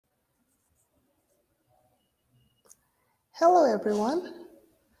Hello everyone,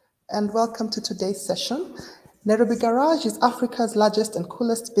 and welcome to today's session. Nairobi Garage is Africa's largest and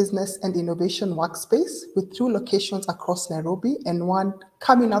coolest business and innovation workspace with 2 locations across Nairobi and 1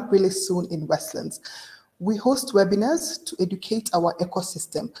 coming up really soon in Westlands. We host webinars to educate our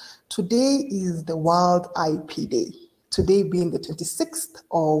ecosystem. Today is the World IP Day, today being the 26th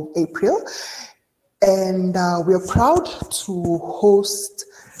of April, and we are proud to host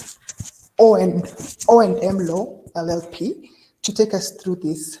O&M Law LLP to take us through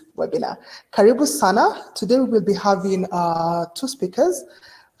this webinar. Karibu sana. Today we will be having 2 speakers.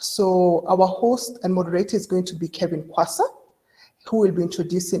 So our host and moderator is going to be Kevin Kwasa, who will be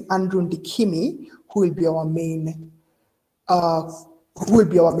introducing Ndikimi, who will be our main host.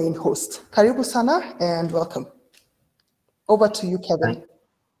 Karibu sana and welcome. Over to you, Kevin.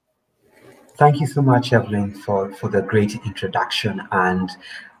 Thank you so much, Evelyn, for the great introduction, and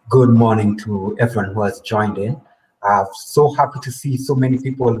good morning to everyone who has joined in. So happy to see so many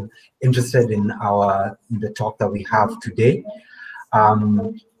people interested in the talk that we have today.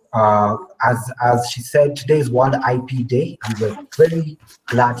 As she said, today is World IP Day, and we're very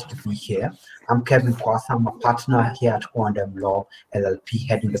glad to be here. I'm Kevin Kwasa. I'm a partner here at O&M Law LLP,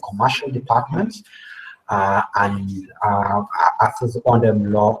 heading the commercial department. As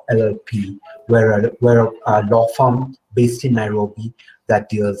O&M Law LLP, we're a law firm based in Nairobi that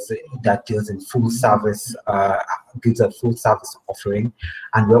deals in full service, gives a full service offering,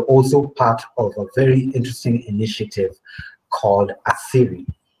 and we're also part of a very interesting initiative called ASIRI.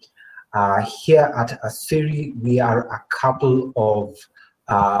 Here at ASIRI, we are a couple of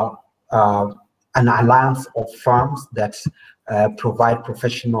an alliance of firms that provide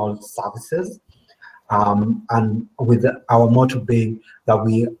professional services. And with our motto being that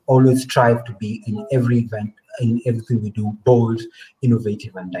we always strive to be in every event, in everything we do, bold,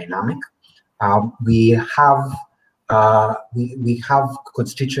 innovative, and dynamic. We have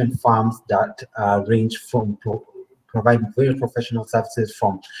constituent firms that range from providing very professional services,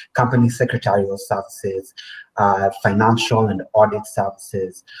 from company secretarial services, financial and audit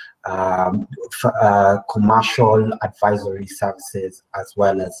services, commercial advisory services, as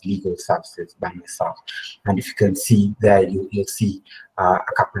well as legal services by myself. And if you can see there, you'll see a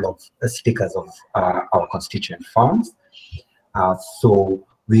couple of stickers of our constituent firms. So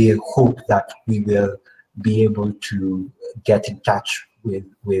we hope that we will be able to get in touch with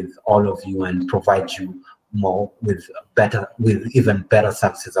all of you and provide you more with even better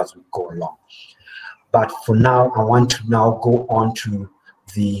services as we go along. But for now, I want to now go on to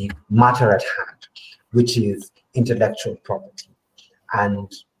the matter at hand, which is intellectual property. And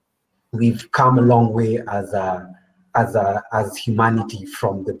we've come a long way as humanity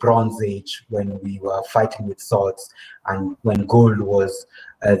from the Bronze Age, when we were fighting with swords and when gold was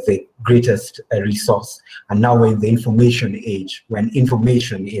the greatest resource. And now we're in the information age, when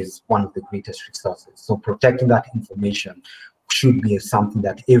information is one of the greatest resources. So protecting that information should be something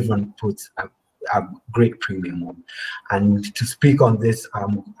that everyone puts a great premium on. And to speak on this,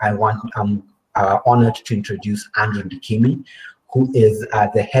 I'm honored to introduce Ndikimi, who is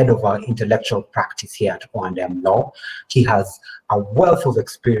the head of our intellectual practice here at O&M Law. He has a wealth of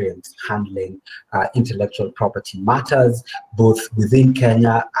experience handling intellectual property matters, both within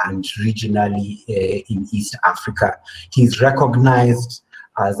Kenya and regionally in East Africa. He's recognized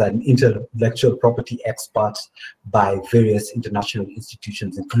as an intellectual property expert by various international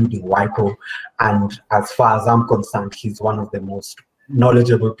institutions, including WIPO. And as far as I'm concerned, he's one of the most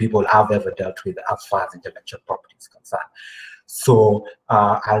knowledgeable people I've ever dealt with as far as intellectual property is concerned. So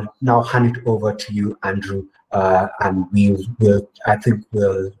I'll now hand it over to you, Andrew, and you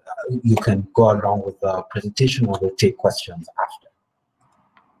can go along with the presentation, or we'll take questions after.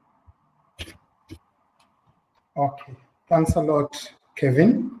 Okay, thanks a lot,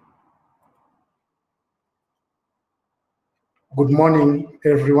 Kevin. Good morning,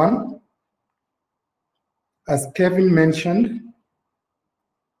 everyone. As Kevin mentioned,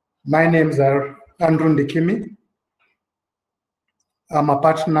 my names are Ndikimi. I'm a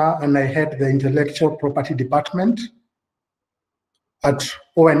partner and I head the intellectual property department at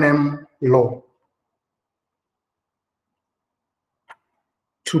O&M Law.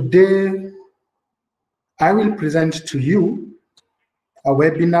 Today, I will present to you a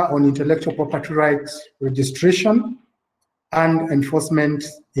webinar on intellectual property rights registration and enforcement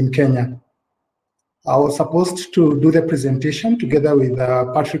in Kenya. I was supposed to do the presentation together with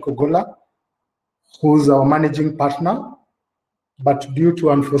Patrick Ogola, who's our managing partner, but due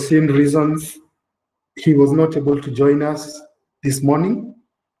to unforeseen reasons, he was not able to join us this morning,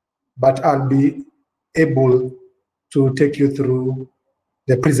 but I'll be able to take you through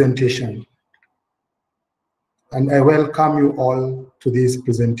the presentation. and I welcome you all to this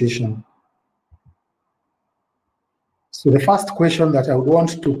presentation. So the first question that I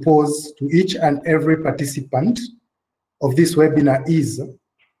want to pose to each and every participant of this webinar is,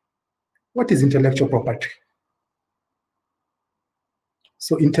 what is intellectual property?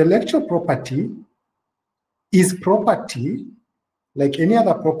 So intellectual property is property, like any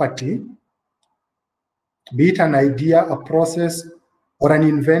other property, be it an idea, a process, or an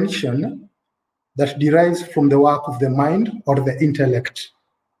invention that derives from the work of the mind or the intellect,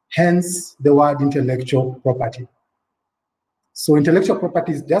 hence the word intellectual property. So intellectual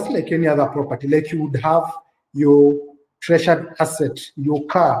property is just like any other property, like you would have your treasured asset, your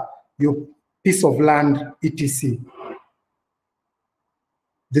car, your piece of land, etc.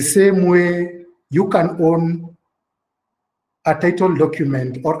 The same way you can own a title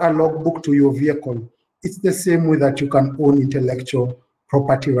document or a logbook to your vehicle, it's the same way that you can own intellectual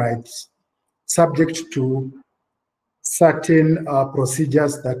property rights, subject to certain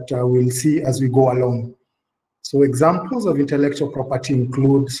procedures that we'll see as we go along. So examples of intellectual property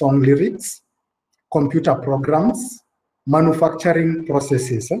include song lyrics, computer programs, manufacturing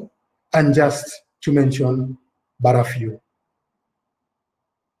processes, and just to mention but a few.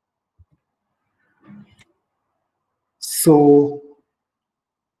 So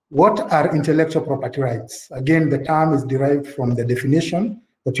what are intellectual property rights? Again, the term is derived from the definition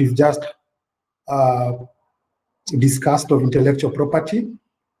that we've just discussed of intellectual property.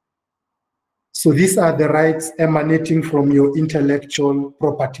 So these are the rights emanating from your intellectual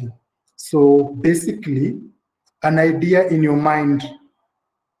property. So basically, an idea in your mind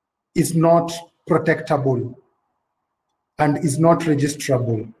is not protectable and is not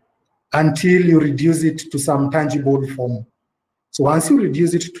registrable until you reduce it to some tangible form. So once you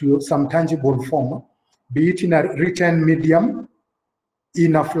reduce it to some tangible form, be it in a written medium,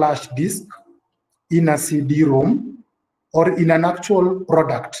 in a flash disk, in a CD-ROM, or in an actual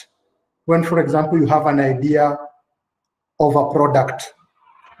product, when, for example, you have an idea of a product,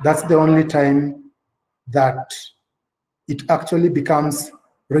 that's the only time that it actually becomes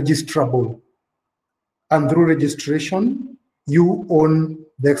registrable. And through registration, you own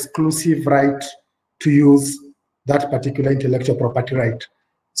the exclusive right to use that particular intellectual property right.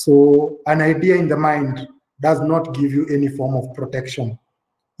 So an idea in the mind does not give you any form of protection.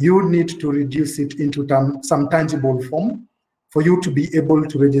 You need to reduce it into some tangible form for you to be able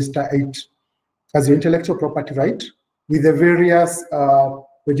to register it as your intellectual property right with the various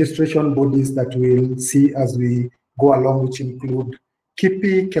registration bodies that we'll see as we go along, which include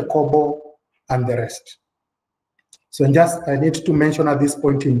KIPI, KEKOBO, and the rest. So I need to mention at this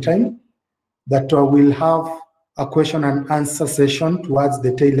point in time that we'll have a question and answer session towards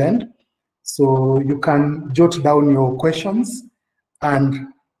the tail end. So you can jot down your questions and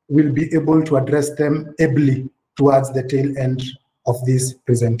we'll be able to address them ably towards the tail end of this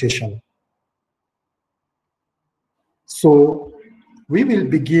presentation. So we will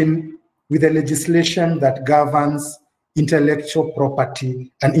begin with the legislation that governs intellectual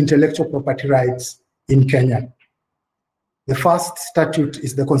property and intellectual property rights in Kenya. The first statute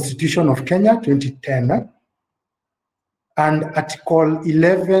is the Constitution of Kenya, 2010, and Article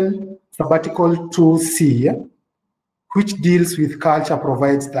 11, Subarticle 2C, which deals with culture,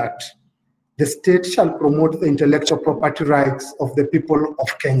 provides that the state shall promote the intellectual property rights of the people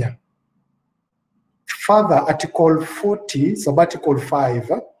of Kenya. Further, Article 40, Subarticle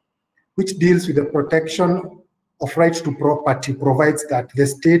 5, which deals with the protection of rights to property, provides that the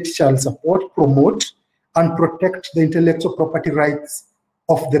state shall support, promote, and protect the intellectual property rights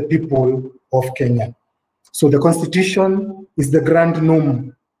of the people of Kenya. So the Constitution is the grand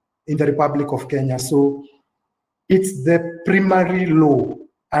norm in the Republic of Kenya. So it's the primary law,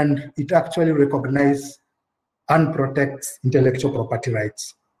 and it actually recognizes and protects intellectual property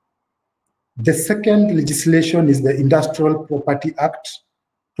rights. The second legislation is the Industrial Property Act,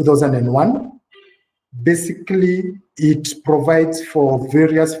 2001. Basically, it provides for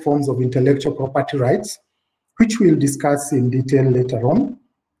various forms of intellectual property rights, which we'll discuss in detail later on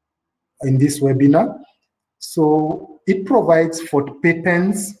in this webinar. So it provides for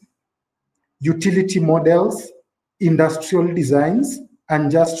patents, utility models, industrial designs,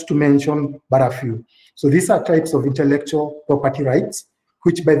 and just to mention but a few. So these are types of intellectual property rights,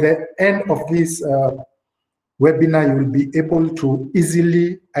 which by the end of this webinar, you will be able to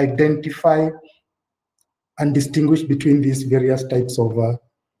easily identify and distinguish between these various types of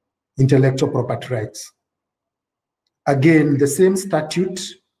intellectual property rights. Again, the same statute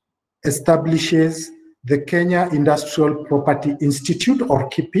establishes the Kenya Industrial Property Institute, or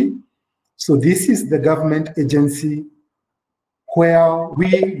KIPI. So this is the government agency where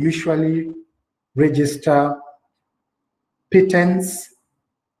we usually register patents,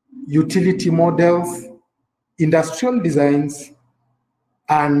 utility models, industrial designs,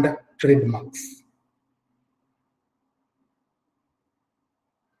 and trademarks.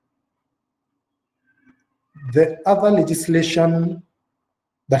 The other legislation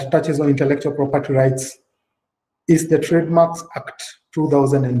that touches on intellectual property rights is the Trademarks Act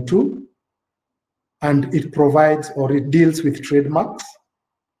 2002, and it provides or it deals with trademarks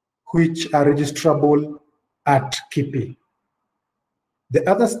which are registrable at KIPI. The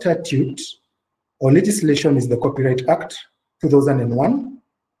other statute or legislation is the Copyright Act 2001,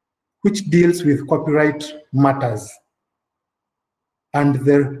 which deals with copyright matters. And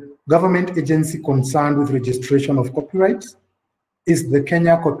the government agency concerned with registration of copyrights is the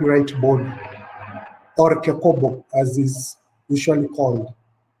Kenya Copyright Board, or KECOBO, as is usually called.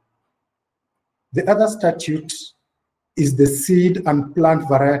 The other statute is the Seed and Plant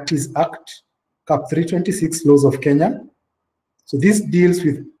Varieties Act, Cap 326 Laws of Kenya. So this deals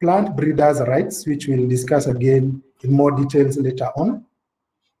with plant breeders' rights, which we'll discuss again in more details later on.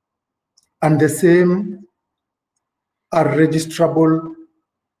 And the same are registrable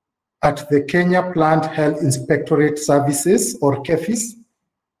at the Kenya Plant Health Inspectorate Services, or KEFIS,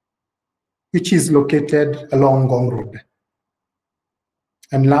 which is located along Ngong Road.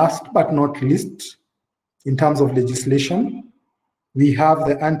 And last but not least, in terms of legislation, we have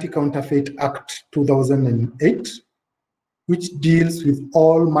the Anti-Counterfeit Act 2008, which deals with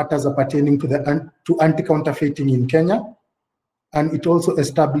all matters appertaining to anti-counterfeiting in Kenya. And it also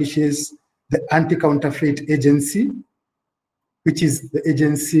establishes the Anti-Counterfeit Agency, which is the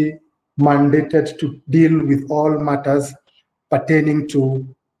agency mandated to deal with all matters pertaining to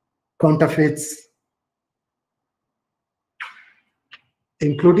counterfeits,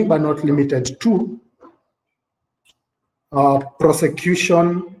 including but not limited to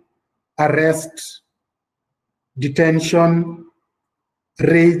prosecution, arrest, detention,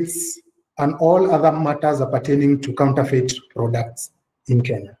 raids, and all other matters appertaining to counterfeit products in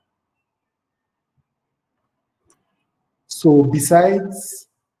Kenya. So besides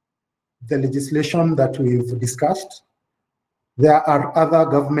the legislation that we've discussed, there are other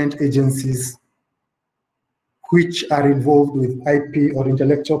government agencies which are involved with IP or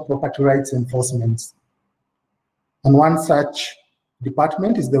intellectual property rights enforcement. And one such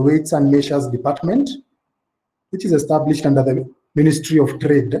department is the Weights and Measures Department, which is established under the Ministry of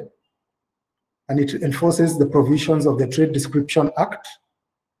Trade, and it enforces the provisions of the Trade Description Act,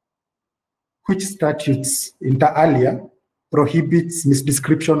 which statutes inter alia prohibits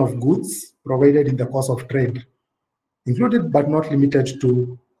misdescription of goods provided in the course of trade, included but not limited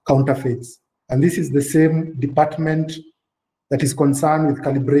to counterfeits. And this is the same department that is concerned with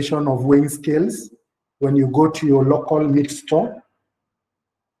calibration of weighing scales. When you go to your local meat store,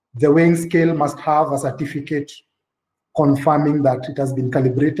 the weighing scale must have a certificate confirming that it has been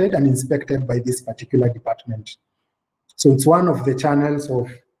calibrated and inspected by this particular department. So it's one of the channels of,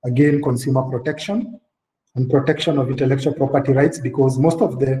 again, consumer protection and protection of intellectual property rights, because most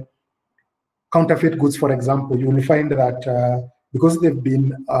of the counterfeit goods, for example, you will find that because they've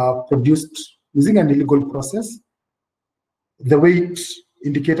been produced using an illegal process, the weight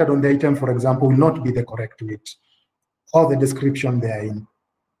indicated on the item, for example, will not be the correct weight or the description they are in.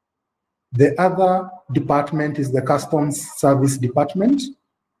 The other department is the Customs Service Department,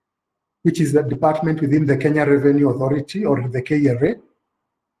 which is the department within the Kenya Revenue Authority, or the KRA.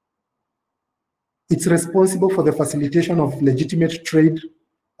 It's responsible for the facilitation of legitimate trade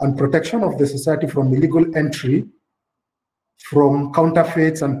and protection of the society from illegal entry from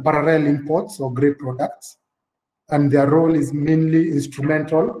counterfeits and parallel imports or grey products. And their role is mainly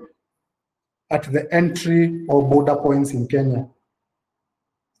instrumental at the entry or border points in Kenya.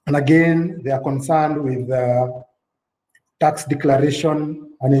 And again, they are concerned with tax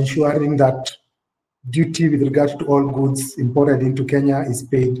declaration and ensuring that duty with regard to all goods imported into Kenya is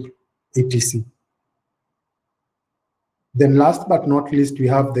paid, etc. Then last but not least, we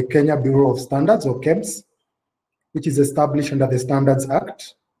have the Kenya Bureau of Standards, or KEBS, which is established under the Standards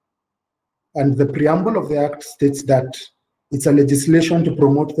Act. And the preamble of the Act states that it's a legislation to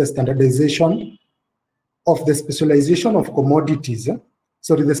promote the standardization of the specialization of commodities,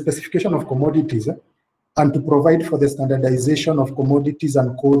 the specification of commodities, and to provide for the standardization of commodities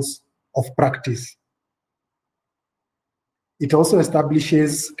and codes of practice. It also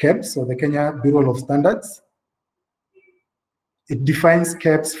establishes KEBS, or the Kenya Bureau of Standards. It defines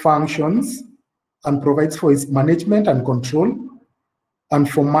KEBS functions and provides for its management and control, and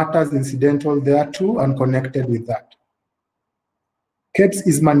for matters incidental thereto and connected with that. KEBS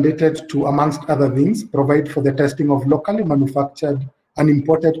is mandated to, amongst other things, provide for the testing of locally manufactured and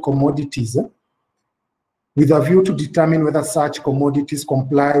imported commodities with a view to determine whether such commodities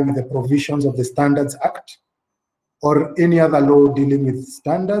comply with the provisions of the Standards Act or any other law dealing with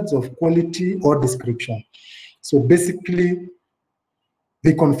standards of quality or description. So basically,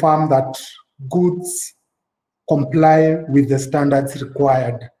 they confirm that goods comply with the standards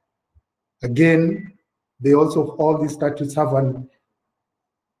required. Again, they also, all these statutes have an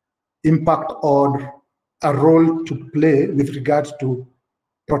impact on a role to play with regard to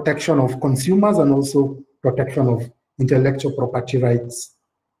protection of consumers and also protection of intellectual property rights,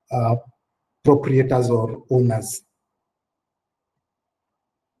 proprietors or owners.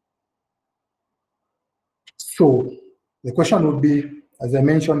 So the question would be, as I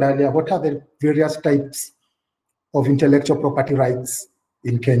mentioned earlier, what are the various types of intellectual property rights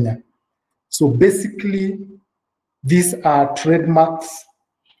in Kenya? So basically, these are trademarks,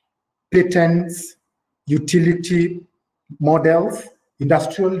 patents, utility models,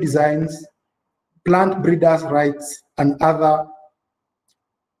 industrial designs, plant breeders' rights, and a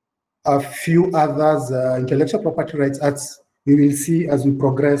few others, intellectual property rights, as we will see as we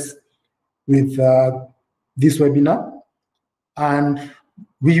progress with this webinar. And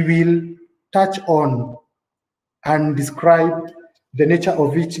we will touch on and describe the nature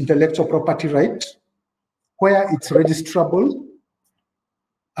of each intellectual property right, where it's registrable,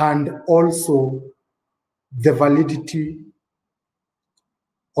 and also the validity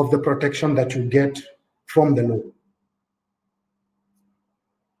of the protection that you get from the law.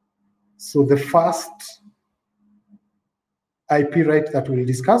 So the first IP right that we'll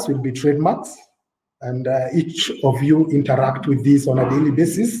discuss will be trademarks, and each of you interact with these on a daily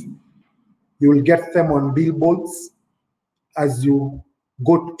basis. You will get them on billboards as you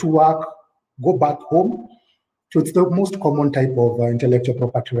go to work, go back home. So it's the most common type of intellectual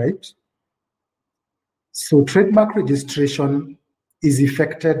property right. So trademark registration is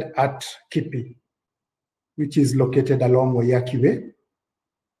effected at KIPI, which is located along Wayaki Way.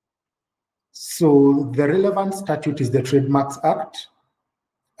 So the relevant statute is the Trademarks Act,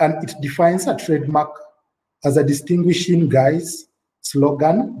 and it defines a trademark as a distinguishing guise,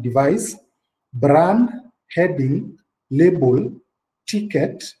 slogan, device, brand, heading, label,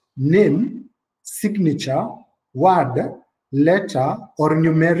 ticket, name, signature, word, letter, or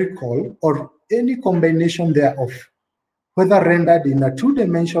numerical, or any combination thereof, whether rendered in a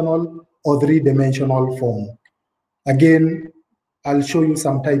two-dimensional or three-dimensional form. Again, I'll show you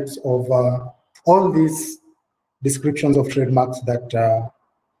some types of all these descriptions of trademarks that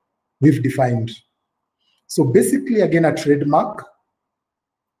we've defined. So basically, again, a trademark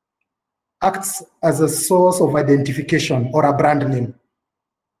acts as a source of identification or a brand name.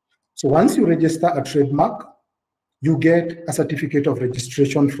 So once you register a trademark, you get a certificate of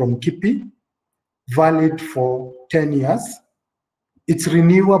registration from KIPI, valid for 10 years. It's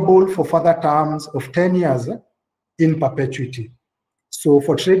renewable for further terms of 10 years in perpetuity. So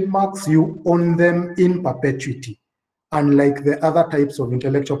for trademarks, you own them in perpetuity, unlike the other types of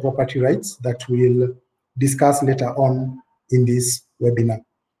intellectual property rights that we'll discuss later on in this webinar.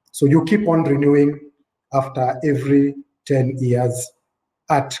 So you keep on renewing after every 10 years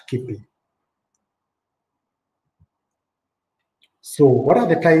at KIPI. So what are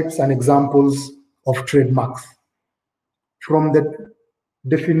the types and examples of trademarks? From the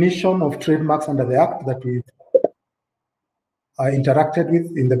definition of trademarks under the Act that we interacted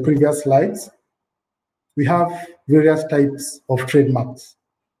with in the previous slides, we have various types of trademarks.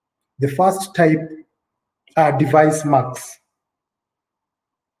 The first type are device marks.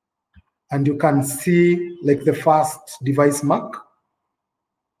 And you can see like the first device mark,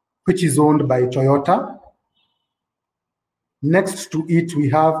 which is owned by Toyota. Next to it, we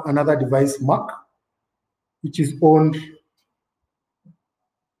have another device mark, which is owned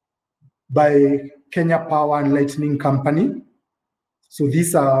by Kenya Power and Lightning Company. So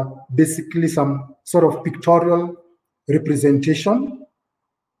these are basically some sort of pictorial representation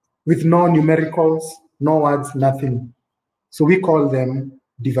with no numericals, no words, nothing. So we call them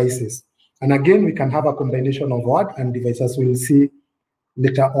devices. And again, we can have a combination of word and devices. We'll see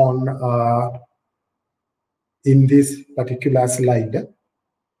later on in this particular slide.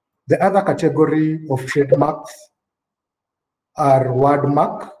 The other category of trademarks are word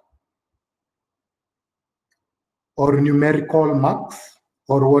mark or numerical marks,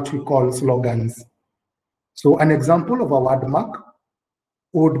 or what we call slogans. So an example of a word mark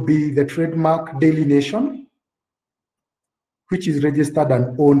would be the trademark Daily Nation, which is registered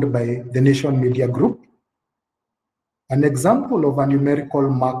and owned by the Nation Media Group. An example of a numerical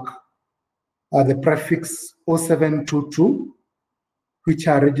mark are the prefix 0722, which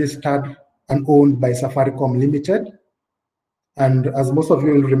are registered and owned by Safaricom Limited. And as most of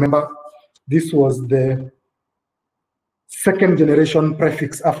you will remember, this was the second generation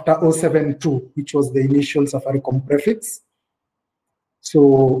prefix after 072, which was the initial Safaricom prefix.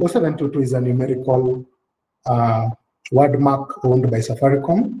 So 0722 is a numerical word mark owned by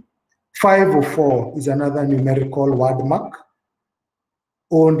Safaricom. 504 is another numerical word mark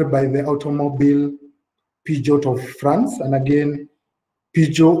owned by the automobile Peugeot of France. And again,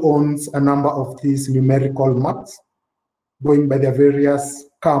 Peugeot owns a number of these numerical marks going by their various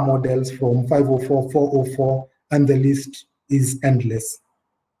car models from 504, 404, and the list is endless.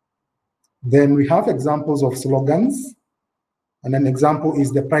 Then we have examples of slogans. And an example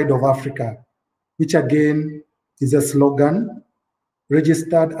is the Pride of Africa, which again is a slogan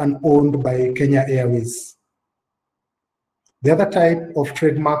registered and owned by Kenya Airways. The other type of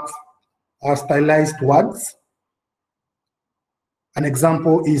trademarks are stylized words. An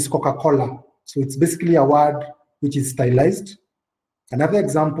example is Coca-Cola. So it's basically a word which is stylized. Another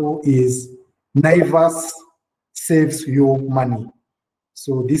example is Naivas saves you money.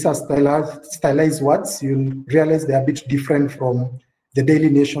 So these are stylized words. You'll realize they're a bit different from the daily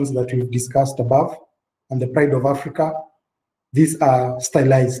nations that we've discussed above and the Pride of Africa. These are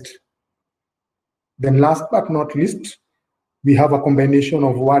stylized. Then last but not least, we have a combination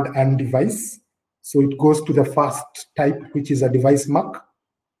of word and device. So it goes to the first type, which is a device mark,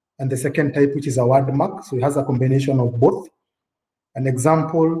 and the second type, which is a word mark. So it has a combination of both. An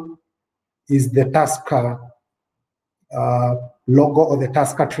example is the Tusker logo or the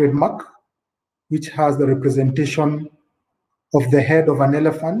Tusker trademark, which has the representation of the head of an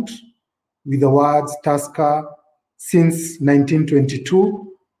elephant with the words Tusker since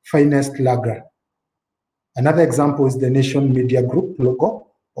 1922, finest lager. Another example is the Nation Media Group logo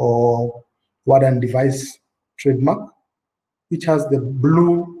or word and device trademark, which has the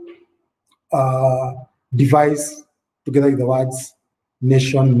blue device together with the words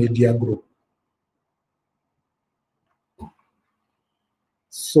Nation Media Group.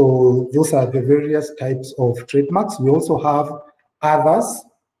 So those are the various types of trademarks. We also have others.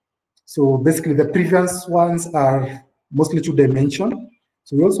 So basically the previous ones are mostly 2-dimension.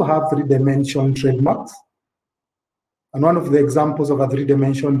 So we also have 3-dimension trademarks. And one of the examples of a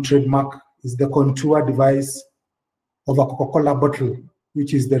 3-dimension trademark is the contour device of a Coca-Cola bottle,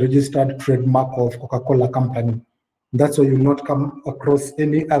 which is the registered trademark of Coca-Cola company. That's why you will not come across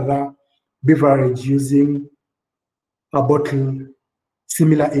any other beverage using a bottle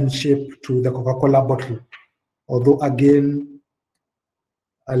similar in shape to the Coca-Cola bottle. Although again,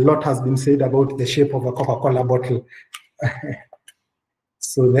 a lot has been said about the shape of a Coca-Cola bottle.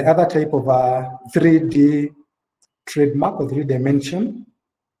 So the other type of a 3D trademark or 3-dimension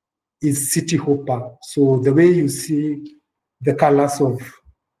is City Hopper. So the way you see the colors of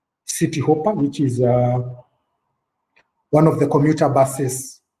City Hopper, which is one of the commuter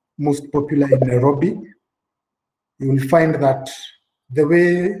buses most popular in Nairobi, you will find that the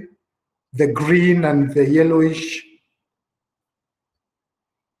way the green and the yellowish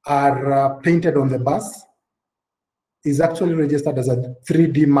are painted on the bus is actually registered as a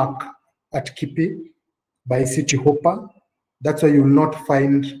 3D mark at Kipi by City Hopper. That's why you will not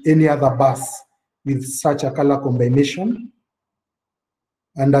find any other bus with such a color combination.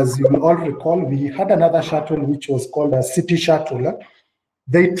 And as you will all recall, we had another shuttle which was called a City Shuttle.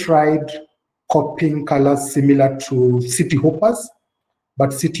 They tried copying colors similar to City Hoppers,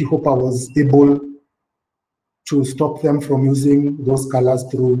 but City Hopper was able to stop them from using those colors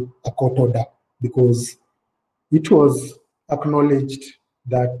through a court order because it was acknowledged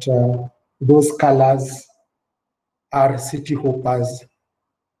that those colors are City Hoppers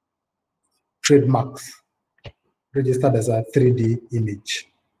trademarks registered as a 3D image.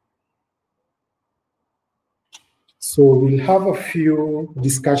 So we'll have a few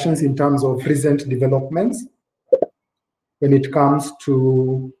discussions in terms of recent developments when it comes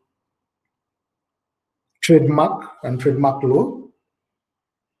to trademark and trademark law.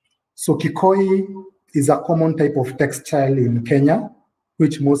 So kikoi is a common type of textile in Kenya,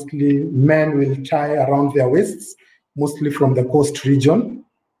 which mostly men will tie around their waists, mostly from the coast region.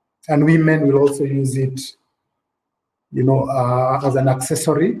 And women will also use it, as an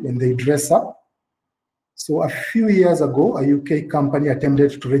accessory when they dress up. So a few years ago, a UK company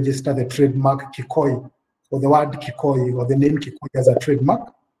attempted to register the trademark kikoi, or the word kikoi, or the name kikoi as a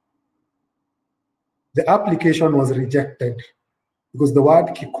trademark. The application was rejected because the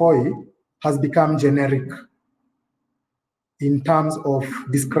word kikoi has become generic in terms of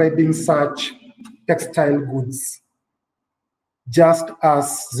describing such textile goods, just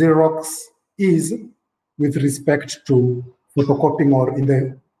as Xerox is with respect to photocopying, or in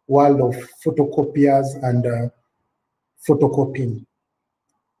the world of photocopiers and photocopying.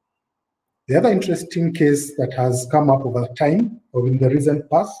 The other interesting case that has come up over time or in the recent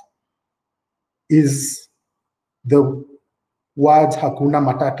past is the words Hakuna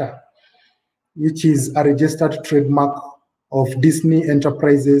Matata, which is a registered trademark of Disney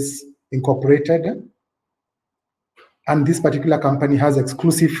Enterprises Incorporated. And this particular company has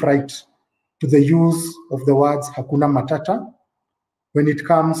exclusive right to the use of the words Hakuna Matata when it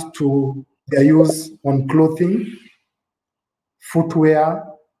comes to their use on clothing, footwear,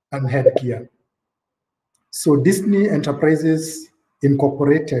 and headgear. So Disney Enterprises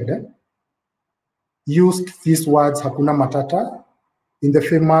Incorporated used these words Hakuna Matata in the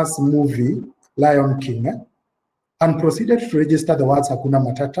famous movie Lion King and proceeded to register the words Hakuna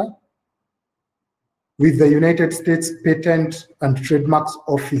Matata with the United States Patent and Trademarks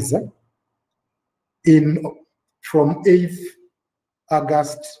Office from 8th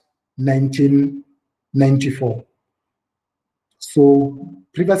August 1994. So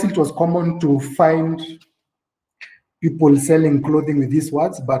previously it was common to find people selling clothing with these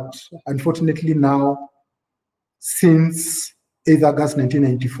words, but unfortunately now, since 8th August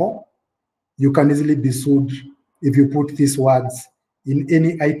 1994, you can easily be sued if you put these words in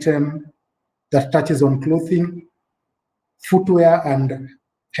any item that touches on clothing, footwear, and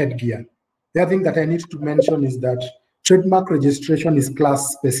headgear. The other thing that I need to mention is that trademark registration is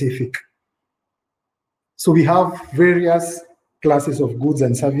class specific. So we have various classes of goods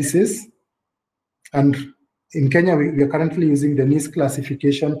and services. And in Kenya, we are currently using the NIS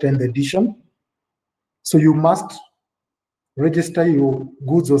classification 10th edition. So you must register your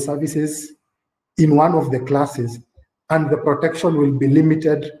goods or services in one of the classes, and the protection will be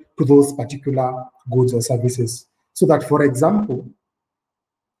limited to those particular goods or services. So that, for example,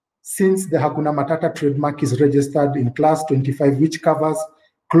 since the Hakuna Matata trademark is registered in class 25, which covers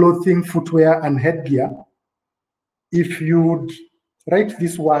clothing, footwear, and headgear, if you would write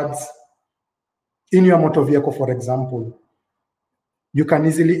these words in your motor vehicle, for example, you can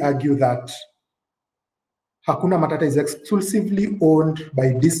easily argue that Hakuna Matata is exclusively owned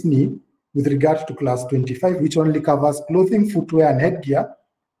by Disney with regard to class 25, which only covers clothing, footwear, and headgear.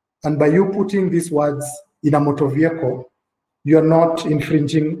 And by you putting these words in a motor vehicle, you are not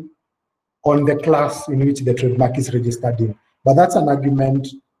infringing on the class in which the trademark is registered in. But that's an argument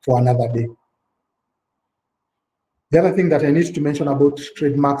for another day. The other thing that I need to mention about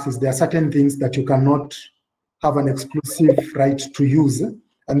trademarks is there are certain things that you cannot have an exclusive right to use.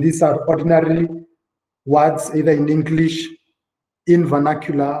 And these are ordinary words, either in English, in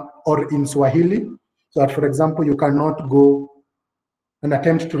vernacular, or in Swahili. So that, for example, you cannot go and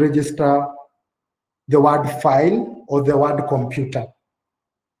attempt to register the word file or the word computer.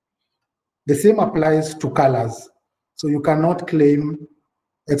 The same applies to colors. So you cannot claim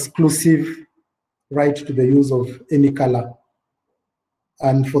exclusive right to the use of any color.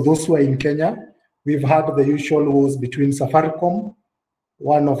 And for those who are in Kenya, we've had the usual wars between Safaricom,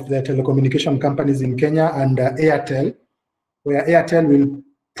 one of the telecommunication companies in Kenya, and Airtel, where Airtel will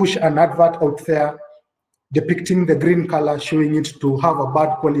push an advert out there depicting the green color, showing it to have a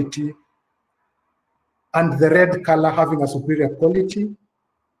bad quality, and the red color having a superior quality.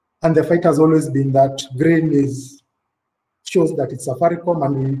 And the fight has always been that green shows that it's Safaricom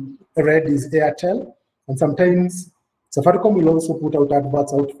and red is Airtel. And sometimes Safaricom will also put out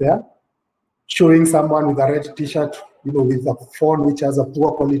adverts out there showing someone with a red t-shirt, with a phone which has a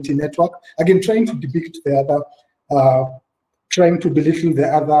poor quality network. Again, trying to depict the other, trying to belittle the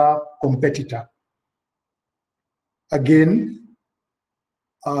other competitor. Again,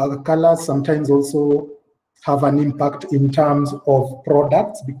 colors sometimes also have an impact in terms of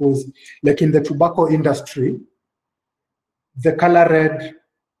products, because like in the tobacco industry, the color red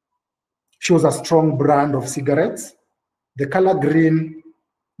shows a strong brand of cigarettes. The color green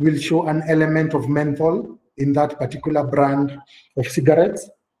will show an element of menthol in that particular brand of cigarettes.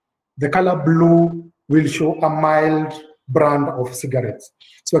 The color blue will show a mild brand of cigarettes.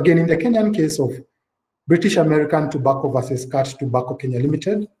 So again, in the Kenyan case of British American Tobacco versus Cat Tobacco Kenya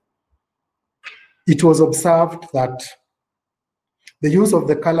Limited, it was observed that the use of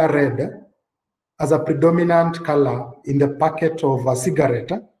the color red as a predominant color in the packet of a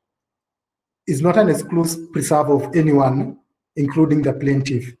cigarette is not an exclusive preserve of anyone, including the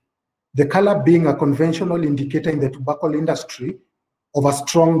plaintiff. The color being a conventional indicator in the tobacco industry of a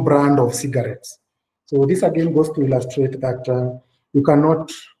strong brand of cigarettes. So this again goes to illustrate that you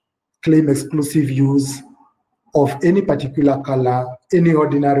cannot claim exclusive use of any particular color, any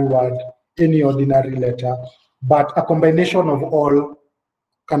ordinary word, any ordinary letter, but a combination of all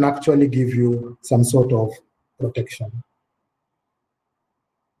can actually give you some sort of protection.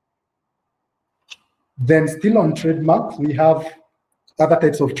 Then still on trademarks, we have other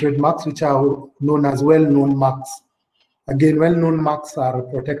types of trademarks, which are known as well-known marks. Again, well-known marks are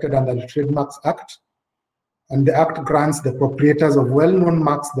protected under the Trademarks Act, and the Act grants the proprietors of well-known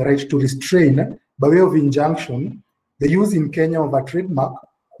marks the right to restrain, by way of injunction, the use in Kenya of a trademark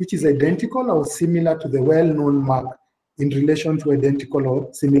which is identical or similar to the well-known mark in relation to identical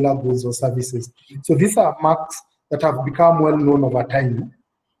or similar goods or services. So these are marks that have become well-known over time.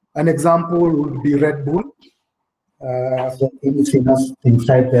 An example would be Red Bull. So anything else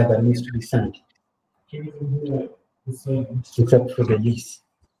inside there that needs to be sent? Except for the lease.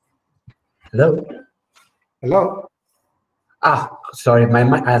 Hello? Hello? Sorry, I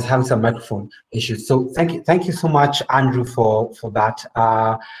was having some microphone issues. So thank you so much, Andrew, for that.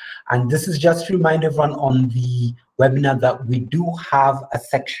 And this is just to remind everyone on the webinar that we do have a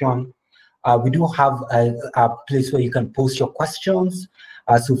section. We do have a place where you can post your questions.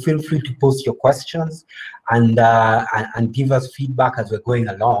 So feel free to post your questions and give us feedback as we're going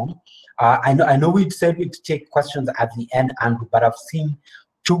along. I know we said we'd take questions at the end, Andrew, but I've seen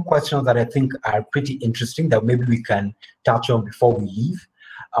two questions that I think are pretty interesting that maybe we can touch on before we leave.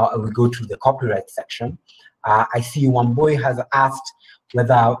 We go to the copyright section. I see one boy has asked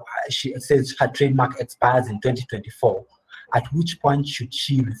whether she says her trademark expires in 2024. At which point should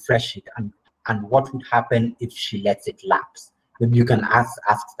she refresh it, and what would happen if she lets it lapse? Maybe you can answer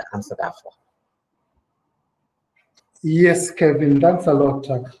that for. Yes, Kevin, thanks a lot.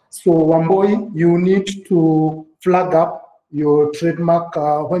 So Wamboi, you need to flag up your trademark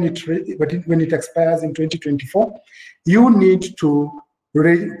when it expires in 2024. You need to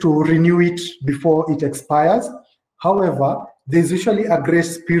renew it before it expires. However, there's usually a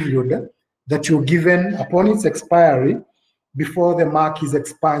grace period that you're given upon its expiry before the mark is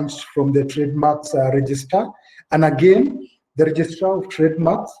expunged from the trademarks register. And again, the registrar of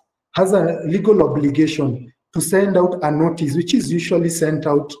trademarks has a legal obligation to send out a notice, which is usually sent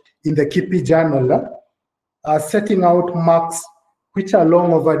out in the KIPI journal, setting out marks which are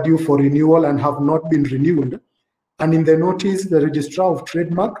long overdue for renewal and have not been renewed. And in the notice, the registrar of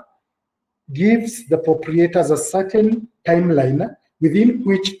trademark gives the proprietors a certain timeline within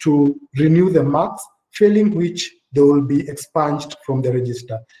which to renew the marks, failing which they will be expunged from the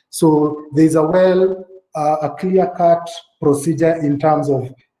register. So there's a clear-cut procedure in terms of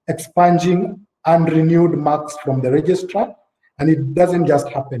expunging unrenewed marks from the registrar, and it doesn't just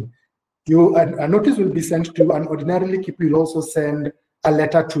happen. A notice will be sent to you, and ordinarily KIPI will also send a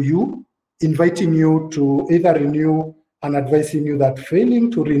letter to you inviting you to either renew and advising you that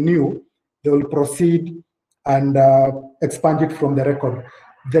failing to renew, they will proceed and expunge it from the record.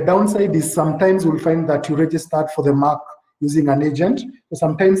 The downside is sometimes you'll find that you registered for the mark using an agent, so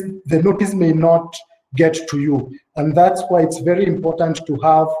sometimes the notice may not get to you, and that's why it's very important to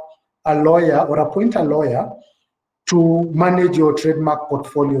have a lawyer or appoint a lawyer to manage your trademark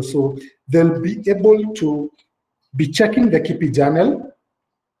portfolio. So they'll be able to be checking the KIPI journal,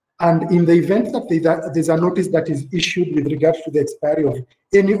 and in the event that there's a notice that is issued with regards to the expiry of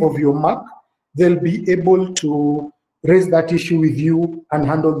any of your mark, they'll be able to raise that issue with you and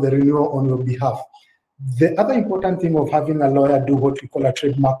handle the renewal on your behalf. The other important thing of having a lawyer do what we call a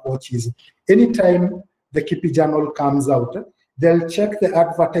trademark watch is anytime the KIPI journal comes out, they'll check the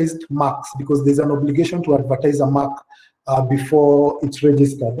advertised marks, because there's an obligation to advertise a mark before it's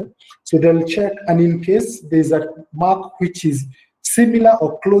registered. So they'll check, and in case there's a mark which is similar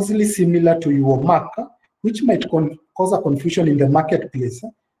or closely similar to your mark, which might cause a confusion in the marketplace,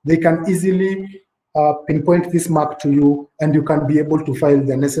 they can easily pinpoint this mark to you, and you can be able to file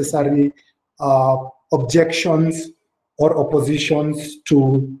the necessary objections or oppositions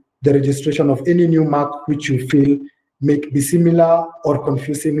to the registration of any new mark which you feel may be similar or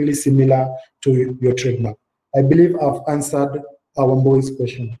confusingly similar to your trademark. I believe I've answered our boy's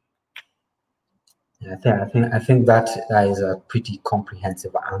question. Yeah, I think that is a pretty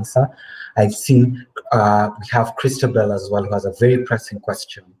comprehensive answer. I've seen we have Christabel as well, who has a very pressing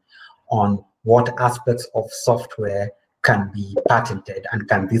question on what aspects of software can be patented, and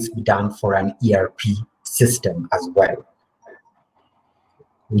can this be done for an ERP system as well?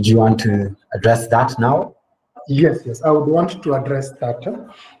 Would you want to address that now? Yes, I would want to address that.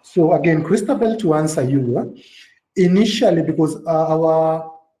 So again, Christabel, to answer you, initially, because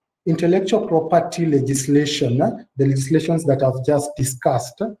our intellectual property legislation, the legislations that I've just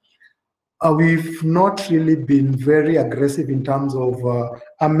discussed, we've not really been very aggressive in terms of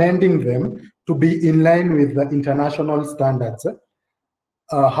amending them to be in line with the international standards.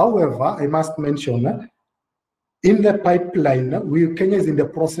 However, I must mention, in the pipeline, Kenya is in the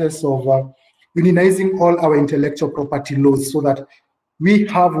process of unionizing all our intellectual property laws so that we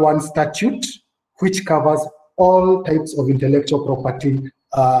have one statute which covers all types of intellectual property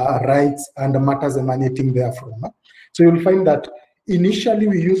rights and matters emanating therefrom. So you'll find that initially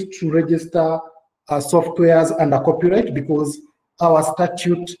we used to register softwares under copyright because our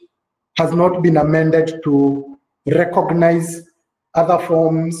statute has not been amended to recognize other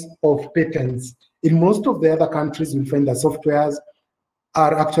forms of patents. In most of the other countries, you'll find that softwares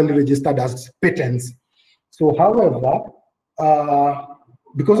are actually registered as patents. So however,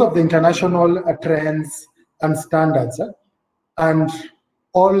 because of the international trends and standards, and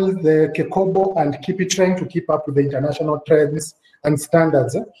all the Kekobo and Kipi trying to keep up with the international trends and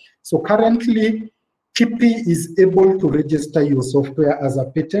standards. So currently, Kipi is able to register your software as a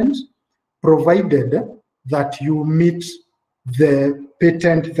patent, provided that you meet the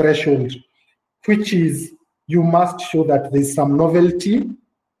patent threshold, which is you must show that there's some novelty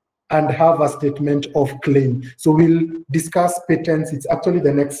and have a statement of claim. So we'll discuss patents. It's actually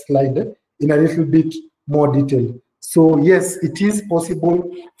the next slide in a little bit more detail. So yes, it is possible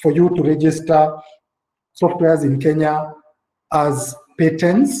for you to register softwares in Kenya as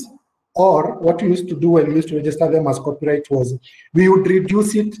patents, or what we used to do when we used to register them as copyright was we would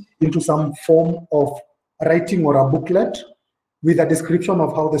reduce it into some form of writing or a booklet with a description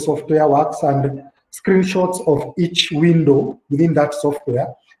of how the software works and screenshots of each window within that software.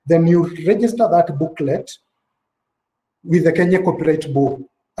 Then you register that booklet with the Kenya Copyright Board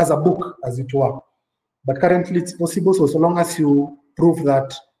as a book, as it were. But currently it's possible, so long as you prove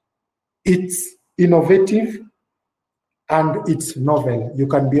that it's innovative and it's novel, you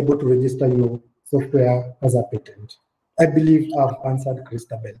can be able to register your software as a patent. I believe I've answered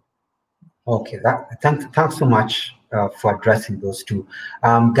Christabel. Okay, thanks so much for addressing those two.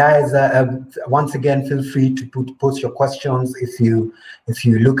 Guys, once again, feel free to post your questions. If you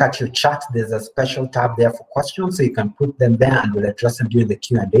look at your chat, there's a special tab there for questions, so you can put them there and we'll address them during the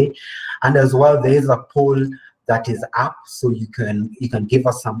Q&A. And as well, there is a poll that is up, so you can give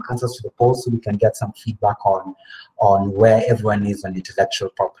us some answers to the poll, so we can get some feedback on where everyone is on intellectual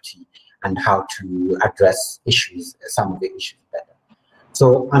property and how to address issues, some of the issues better.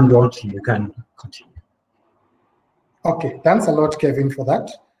 So, Andrew, you can continue. Okay, thanks a lot, Kevin, for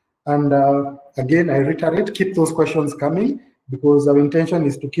that. And again, I reiterate, keep those questions coming, because our intention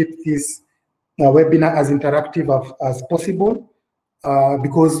is to keep this webinar as interactive as possible,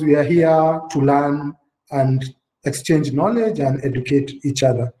 because we are here to learn and exchange knowledge and educate each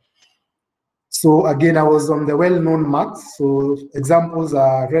other. So again, I was on the well-known marks. So examples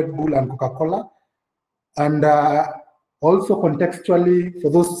are Red Bull and Coca-Cola. And also contextually, for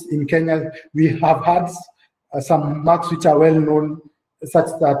those in Kenya, we have had some marks which are well-known, such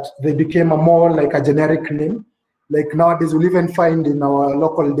that they became more like a generic name. Like nowadays, we'll even find in our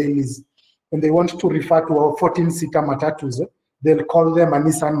local dailies, when they want to refer to our 14-seater matatus, they'll call them a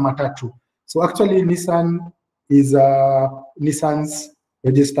Nissan Matatu. So actually, Nissan is Nissan's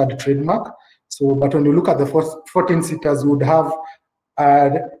registered trademark. So, but when you look at the 14-seaters, you would have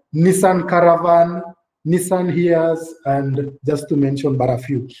Nissan Caravan, Nissan Hiace, and just to mention but a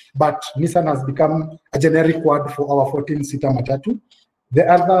few. But Nissan has become a generic word for our 14-seater matatu. The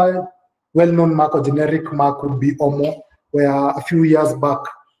other well-known mark or generic mark would be Omo, where a few years back,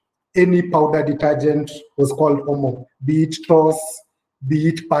 any powder detergent was called Omo, be it Toss, be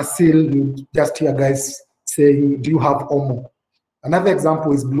it Persil. You just hear guys saying, do you have Omo? Another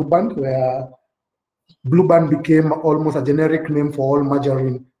example is Blue Band, where Blue Band became almost a generic name for all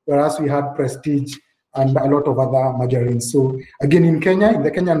margarine, whereas we had Prestige and a lot of other margarines. So again, in Kenya, in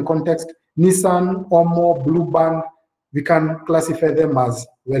the Kenyan context, Nissan, Omo, Blue Band, we can classify them as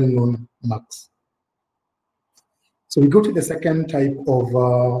well-known marks. So we go to the second type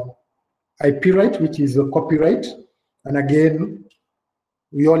of IP right, which is copyright. And again,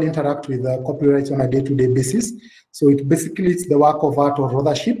 we all interact with copyrights on a day-to-day basis. So it basically is the work of art or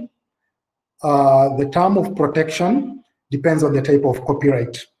authorship. The term of protection depends on the type of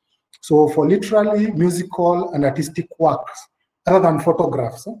copyright. So for literally musical and artistic works, other than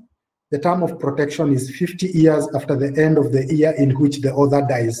photographs, the term of protection is 50 years after the end of the year in which the author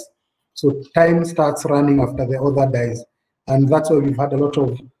dies. So time starts running after the author dies. And that's why we've had a lot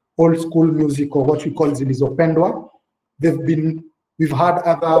of old school music, or what we call zilizopendwa. We've had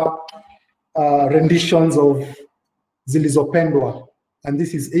other renditions of zilizopendwa. And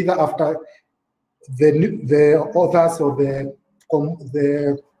this is either after the authors or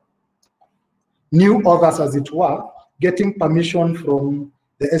the new authors, as it were, getting permission from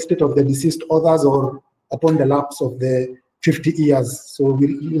the estate of the deceased authors, or upon the lapse of the 50 years. So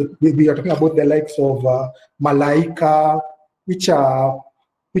we are talking about the likes of Malaika, which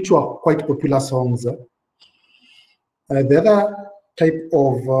were quite popular songs. The other type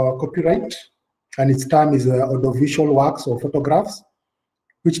of copyright and its term is audiovisual works or photographs,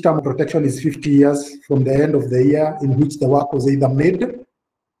 which term of protection is 50 years from the end of the year in which the work was either made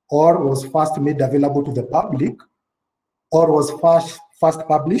or was first made available to the public or was first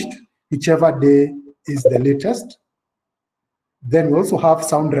published, whichever day is the latest. Then we also have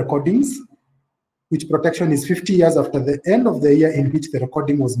sound recordings, which protection is 50 years after the end of the year in which the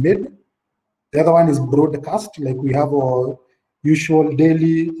recording was made. The other one is broadcast, like we have our usual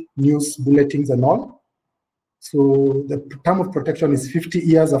daily news bulletins and all. So the term of protection is 50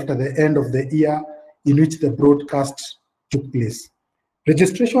 years after the end of the year in which the broadcast took place.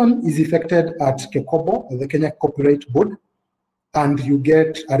 Registration is effected at KECOBO, the Kenya Copyright Board, and you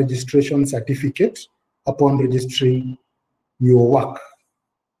get a registration certificate upon registering your work.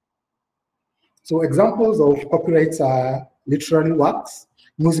 So examples of copyrights are literary works,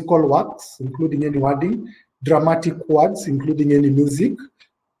 musical works, including any wording, dramatic works, including any music,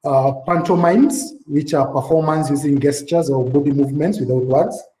 pantomimes, which are performance using gestures or body movements without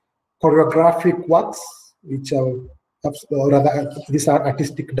words, choreographic works, which are, or rather, these are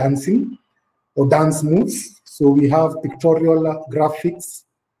artistic dancing or dance moves. So we have pictorial graphics,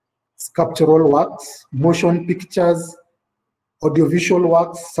 sculptural works, motion pictures, audiovisual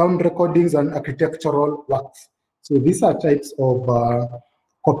works, sound recordings, and architectural works. So these are types of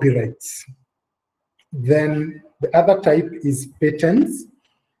copyrights. Then the other type is patents.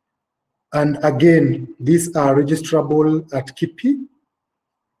 And again, these are registrable at KIPI.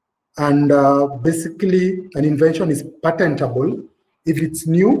 And basically, an invention is patentable if it's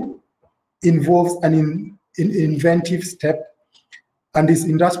new, involves an inventive step, and is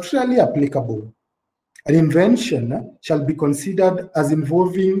industrially applicable. An invention shall be considered as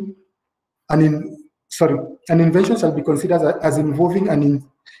involving an invention shall be considered as involving an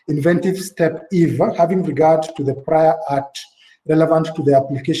inventive step if, having regard to the prior art relevant to the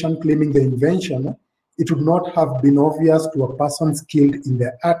application claiming the invention, it would not have been obvious to a person skilled in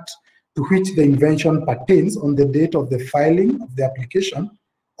the art to which the invention pertains on the date of the filing of the application,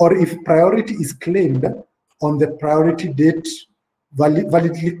 or if priority is claimed on the priority date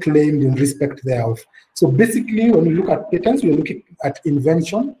validly claimed in respect thereof. So basically, when you look at patents, we're looking at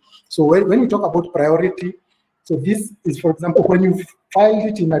invention. So when we talk about priority, so this is, for example, when you filed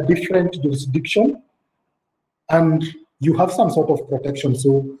it in a different jurisdiction and you have some sort of protection.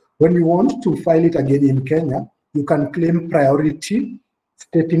 So when you want to file it again in Kenya, you can claim priority,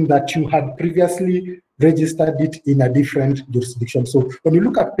 stating that you had previously registered it in a different jurisdiction. So when you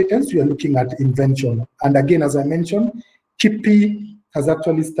look at patents, you are looking at invention. And again, as I mentioned, KIPI has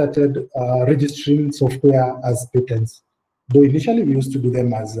actually started registering software as patents, though initially we used to do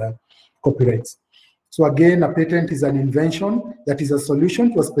them as copyrights. So again, a patent is an invention that is a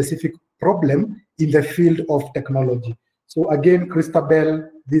solution to a specific problem in the field of technology. So again, Christabel,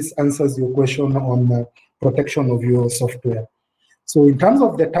 this answers your question on protection of your software. So in terms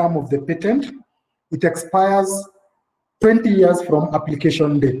of the term of the patent, it expires 20 years from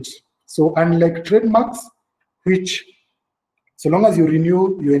application date. So unlike trademarks, which so long as you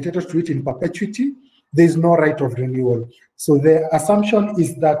renew, you're entitled to it in perpetuity, there is no right of renewal. So the assumption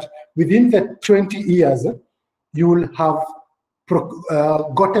is that within the 20 years, you will have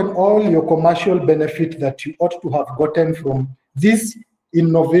gotten all your commercial benefit that you ought to have gotten from this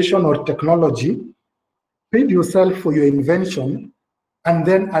innovation or technology, paid yourself for your invention, and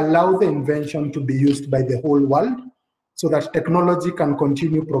then allow the invention to be used by the whole world so that technology can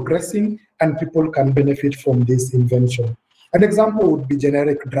continue progressing and people can benefit from this invention. An example would be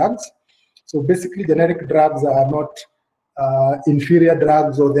generic drugs. So basically, generic drugs are not inferior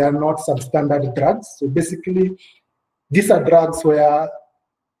drugs, or they are not substandard drugs. So basically, these are drugs where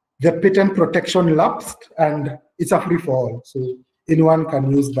the patent protection lapsed and it's a free-for-all. So anyone can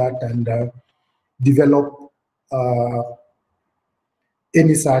use that and develop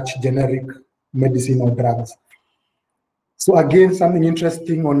any such generic medicine or drugs. So again, something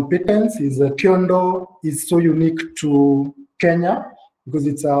interesting on patents is that Kiondo is so unique to Kenya because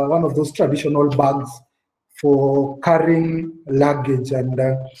it's one of those traditional bags for carrying luggage, and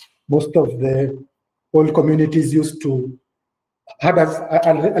most of the old communities used to have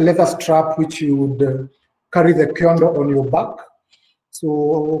a leather strap which you would carry the Kiondo on your back.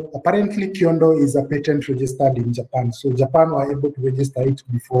 So apparently Kiondo is a patent registered in Japan. So Japan were able to register it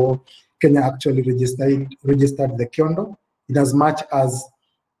before Kenya actually registered the Kiondo, in as much as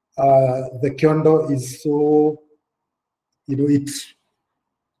the Kiondo is so, you know,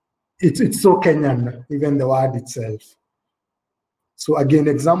 it's so Kenyan, even the word itself. So again,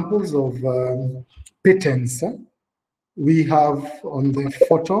 examples of patents. We have on the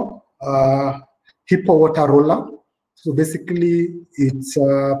photo, Hippo water roller. So basically, it's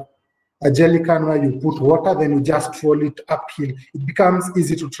a jelly can where you put water, then you just roll it uphill. It becomes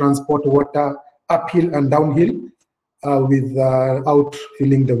easy to transport water uphill and downhill without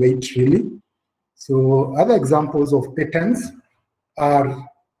feeling the weight, really. So other examples of patents are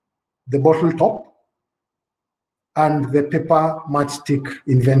the bottle top and the paper matchstick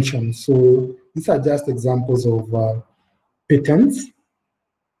invention. So these are just examples of patents.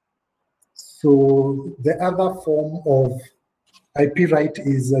 So the other form of IP right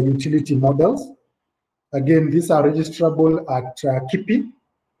is utility models. Again, these are registrable at KIPI,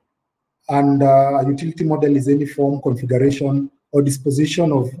 and a utility model is any form, configuration, or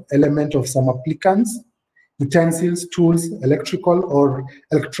disposition of element of some applicants, utensils, tools, electrical or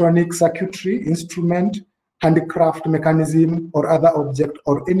electronic circuitry, instrument, handicraft mechanism, or other object,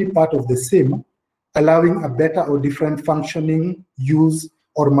 or any part of the same, allowing a better or different functioning, use,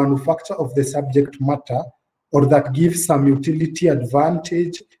 or manufacture of the subject matter, or that gives some utility,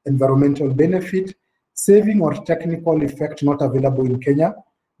 advantage, environmental benefit, saving, or technical effect not available in Kenya,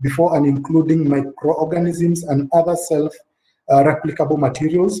 before and including microorganisms and other self-replicable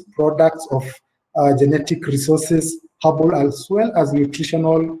materials, products of genetic resources, herbal as well as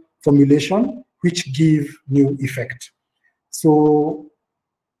nutritional formulation, which give new effect. So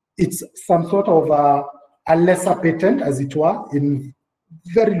it's some sort of a lesser patent, as it were, in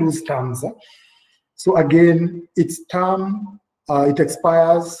very loose terms. So again, its term, it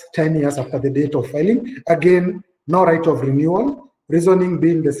expires 10 years after the date of filing. Again, no right of renewal, reasoning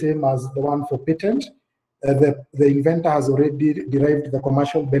being the same as the one for patent. The inventor has already derived the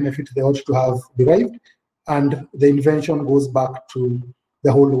commercial benefit they ought to have derived, and the invention goes back to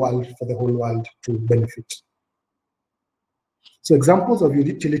the whole world for the whole world to benefit. So examples of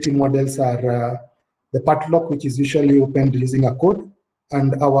utility models are the padlock, which is usually opened using a code,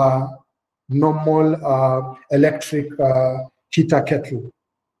 and our normal electric heater kettle.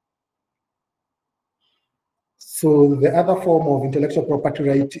 So the other form of intellectual property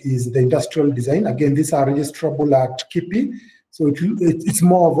right is the industrial design. Again, these are registrable at KIPI. So it's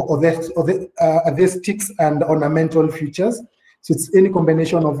more of aesthetics and ornamental features. So it's any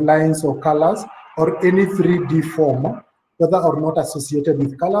combination of lines or colors or any 3D form, whether or not associated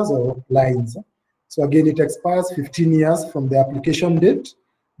with colors or lines. So again, it expires 15 years from the application date,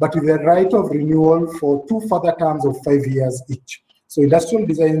 but with the right of renewal for 2 further terms of 5 years each. So industrial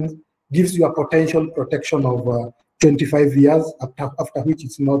design gives you a potential protection of 25 years, after which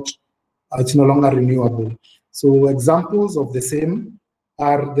it's no longer renewable. So examples of the same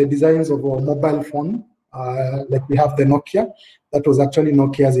are the designs of a mobile phone, like we have the Nokia. That was actually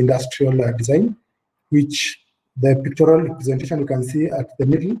Nokia's industrial design, which the pictorial representation you can see at the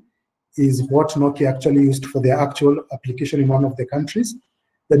middle is what Nokia actually used for their actual application in one of the countries.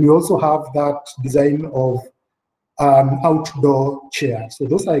 Then you also have that design of outdoor chair. So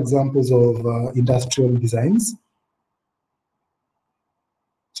those are examples of industrial designs.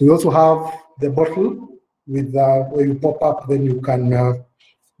 So we also have the bottle with where you pop up, then you can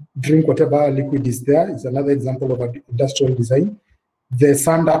drink whatever liquid is there. It's another example of an industrial design. The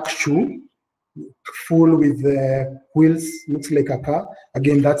stand-up shoe, full with the wheels, looks like a car.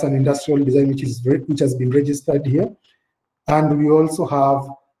 Again, that's an industrial design which has been registered here. And we also have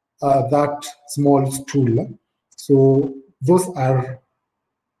that small stool. So those are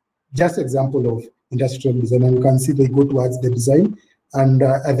just example of industrial design, and you can see they go towards the design and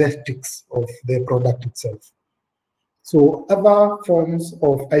aesthetics of the product itself. So other forms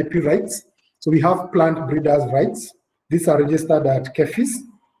of IP rights. So we have plant breeders' rights. These are registered at KEFIS.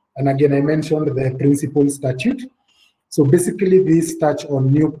 And again, I mentioned the principal statute. So basically, these touch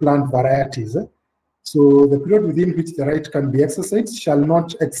on new plant varieties. So the period within which the right can be exercised shall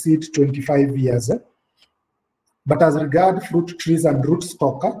not exceed 25 years. But as regard fruit trees and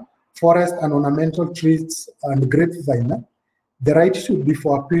rootstock, forest and ornamental trees and grapevine, the right should be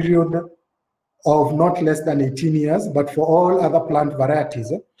for a period of not less than 18 years, but for all other plant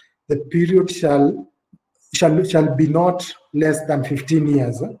varieties, the period shall be not less than 15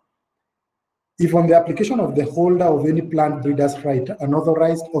 years. If on the application of the holder of any plant breeder's right, an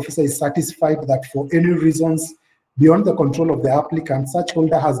authorized officer is satisfied that for any reasons beyond the control of the applicant, such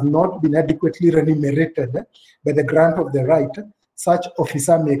holder has not been adequately remunerated by the grant of the right, such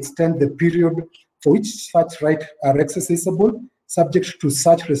officer may extend the period for which such rights are exercisable, subject to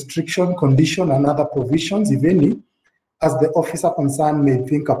such restriction, condition, and other provisions, if any, as the officer concerned may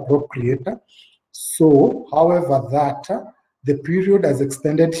think appropriate. So, however, that the period as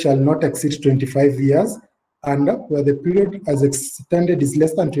extended shall not exceed 25 years, and where the period as extended is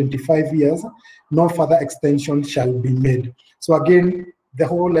less than 25 years, no further extension shall be made. So again, the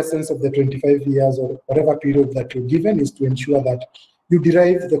whole essence of the 25 years or whatever period that you're given is to ensure that you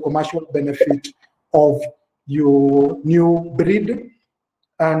derive the commercial benefit of your new breed,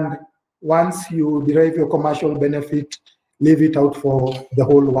 and once you derive your commercial benefit, leave it out for the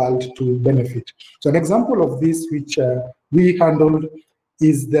whole world to benefit. So an example of this which we handled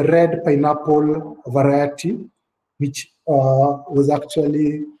is the red pineapple variety, which was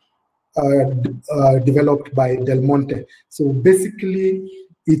actually developed by Del Monte. So basically,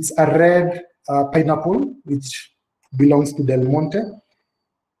 it's a red pineapple, which belongs to Del Monte.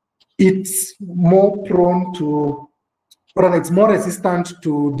 It's more prone to, or it's more resistant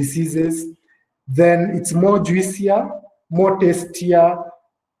to diseases. Then it's more juicier, more tastier,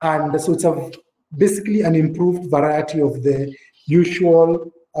 and so it's basically an improved variety of the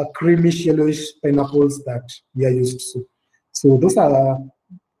usual creamish yellowish pineapples that we are used to. So those are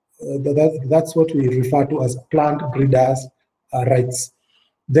that's what we refer to as plant breeders' rights.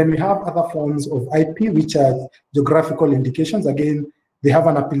 Then we have other forms of IP, which are geographical indications. Again, they have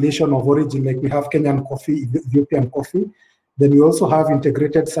an appellation of origin, like we have Kenyan coffee, Ethiopian coffee. Then we also have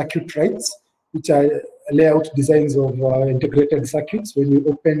integrated circuit rights, which are layout designs of integrated circuits. When you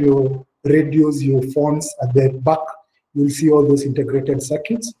open your radios, your phones at the back, you'll see all those integrated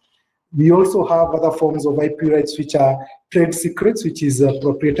circuits. We also have other forms of IP rights, which are trade secrets, which is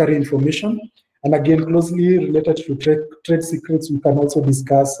proprietary information. And again, closely related to trade secrets, we can also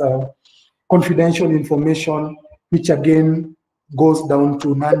discuss confidential information, which again goes down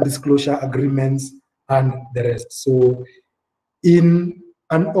to non-disclosure agreements and the rest. So in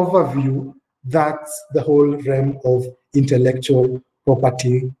an overview, that's the whole realm of intellectual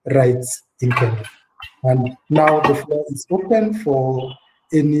property rights in Kenya. And now the floor is open for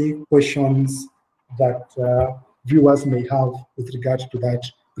any questions that viewers may have with regard to that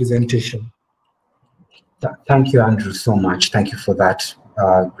presentation. Thank you, Andrew, so much. Thank you for that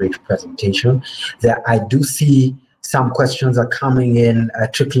great presentation. I do see some questions are coming in,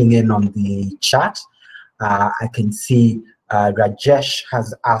 trickling in on the chat. I can see Rajesh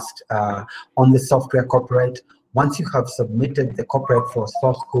has asked on the software copyright, once you have submitted the copyright for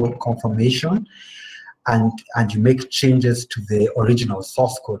source code confirmation and you make changes to the original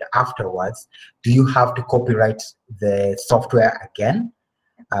source code afterwards, do you have to copyright the software again?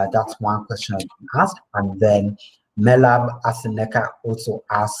 That's one question I've been asked. And then Melab Aseneka also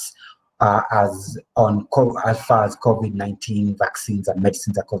asks, as far as COVID-19 vaccines and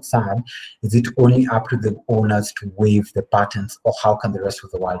medicines are concerned, is it only up to the owners to waive the patents, or how can the rest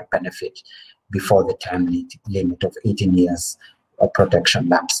of the world benefit before the time limit of 18 years of protection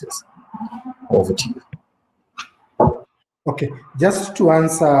lapses? Over to you. Okay, just to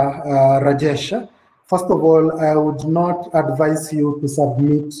answer Rajesh, first of all, I would not advise you to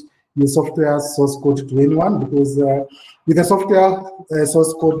submit your software source code to anyone, because with the software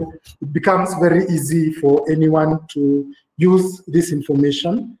source code, it becomes very easy for anyone to use this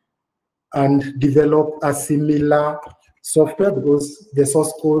information and develop a similar software, because the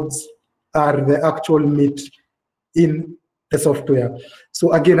source codes are the actual meat in the software.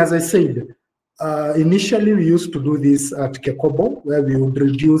 So again, as I said, initially we used to do this at Kekobo, where we would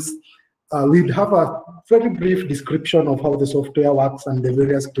reduce we'd have a very brief description of how the software works and the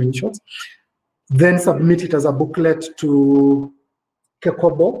various screenshots, then submit it as a booklet to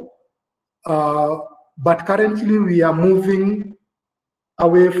Kekobo. But currently we are moving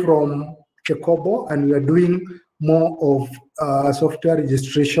away from Kekobo and we are doing more of software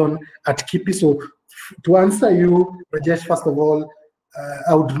registration at Kipi. So to answer you, Rajesh, first of all,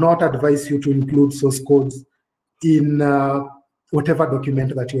 I would not advise you to include source codes in whatever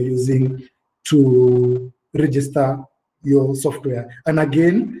document that you're using to register your software. And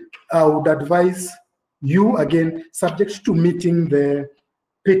again, I would advise you, again, subject to meeting the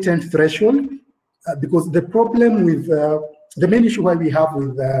patent threshold, because the problem with, the main issue why we have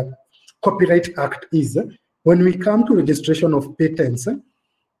with the Copyright Act is, when we come to registration of patents,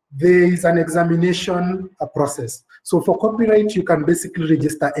 there is an examination process. So for copyright, you can basically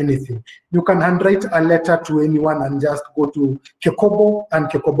register anything. You can handwrite a letter to anyone and just go to Kekobo and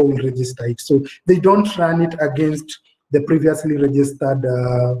Kekobo will register it. So they don't run it against the previously registered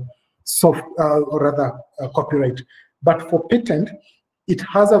copyright. But for patent, it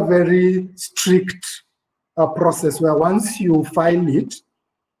has a very strict process where once you file it,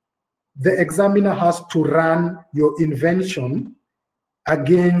 the examiner has to run your invention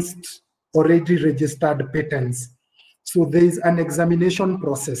against already registered patents. So there is an examination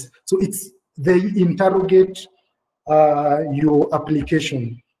process. So they interrogate your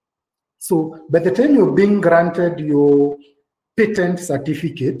application. So by the time you're being granted your patent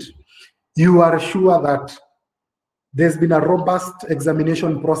certificate, you are sure that there's been a robust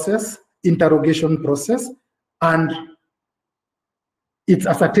examination process, interrogation process, and it's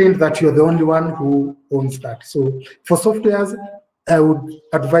ascertained that you're the only one who owns that. So for softwares, I would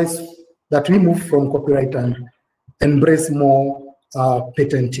advise that we move from copyright and embrace more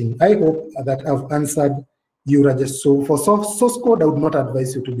patenting. I hope that I've answered you, Rajesh. So for source code, I would not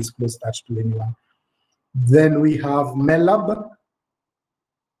advise you to disclose that to anyone. Then we have Melab.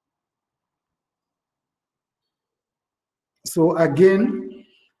 So again,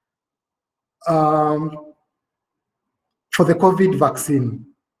 for the COVID vaccine,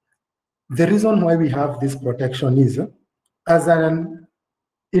 the reason why we have this protection is, as an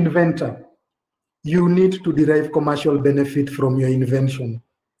inventor, you need to derive commercial benefit from your invention.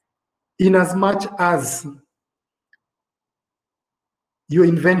 In as much as your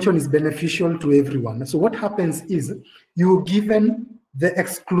invention is beneficial to everyone. So what happens is you're given the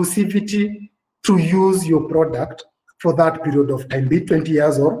exclusivity to use your product for that period of time, be it 20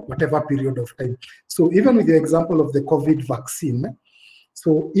 years or whatever period of time. So even with the example of the COVID vaccine,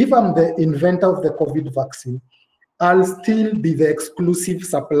 so if I'm the inventor of the COVID vaccine, I'll still be the exclusive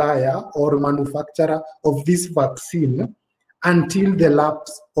supplier or manufacturer of this vaccine until the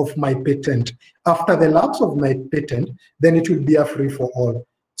lapse of my patent. After the lapse of my patent, then it will be a free for all.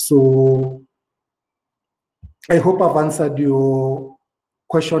 So I hope I've answered your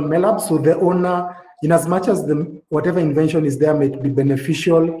question, Melab. So the owner, in as much as whatever invention is there might be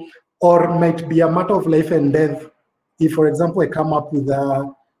beneficial or might be a matter of life and death, if, for example, I come up with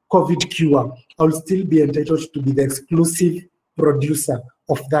a COVID cure, I'll still be entitled to be the exclusive producer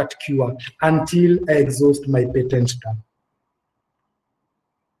of that cure until I exhaust my patent term.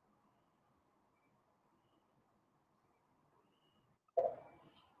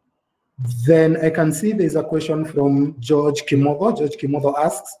 Then I can see there's a question from George Kimogo. George Kimogo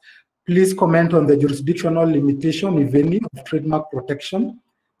asks, please comment on the jurisdictional limitation, if any, of trademark protection.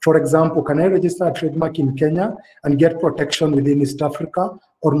 For example, can I register a trademark in Kenya and get protection within East Africa,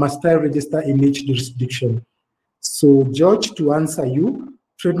 or must I register in each jurisdiction? So George, to answer you,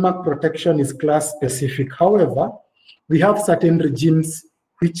 trademark protection is class specific. However, we have certain regimes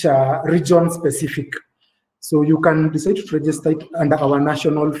which are region specific. So you can decide to register it under our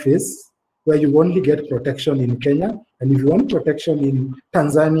national phase, where you only get protection in Kenya. And if you want protection in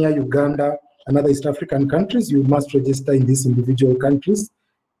Tanzania, Uganda, and other East African countries, you must register in these individual countries,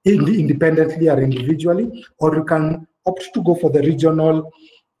 independently or individually, or you can opt to go for the regional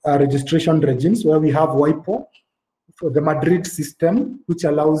registration regimes, where we have WIPO, for the Madrid system, which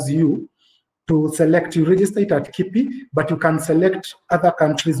allows you to select, you register it at KIPI, but you can select other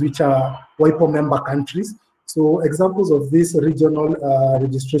countries which are WIPO member countries. So examples of these regional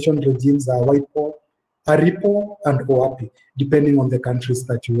registration regimes are WIPO, ARIPO, and OAPI, depending on the countries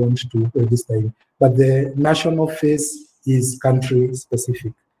that you want to register in. But the national phase is country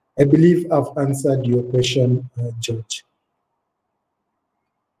specific. I believe I've answered your question, George.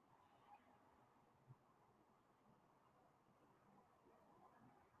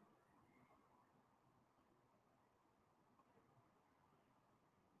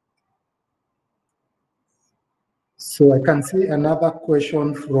 So I can see another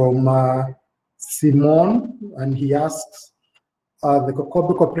question from Simon, and he asks, the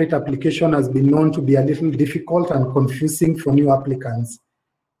Kokobo corporate application has been known to be a little difficult and confusing for new applicants.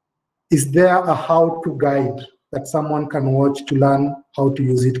 Is there a how-to guide that someone can watch to learn how to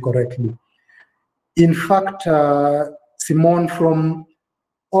use it correctly? In fact, Simon, from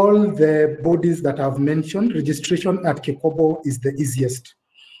all the bodies that I've mentioned, registration at Kokobo is the easiest,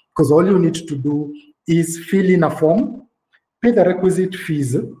 because all you need to do is fill in a form, pay the requisite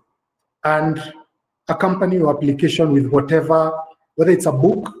fees, and accompany your application with whatever, whether it's a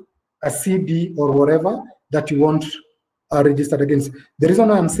book, a CD, or whatever that you want registered against. The reason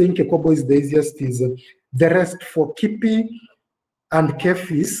why I'm saying Kokobo is the easiest is the rest for KIPI and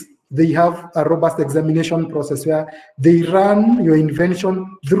KEFIS, they have a robust examination process where they run your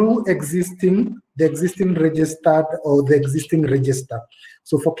invention through the existing registered or the existing register.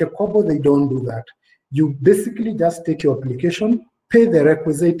 So for Kokobo, they don't do that. You basically just take your application, pay the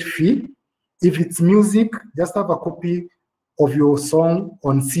requisite fee. If it's music, just have a copy of your song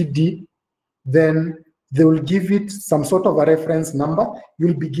on CD, then they will give it some sort of a reference number.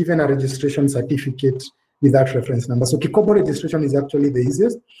 You'll be given a registration certificate with that reference number. So Kokobo registration is actually the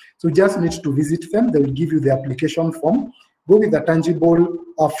easiest. So you just need to visit them. They will give you the application form. Go with a tangible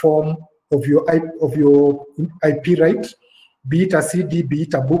form of your IP right, be it a CD, be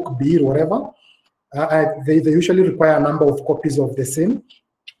it a book, be it whatever. They usually require a number of copies of the same.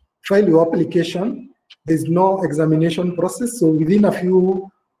 File your application. There's no examination process. So within a few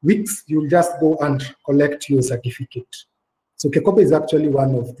weeks, you'll just go and collect your certificate. So Kokobo is actually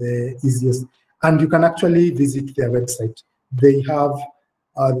one of the easiest. And you can actually visit their website. They have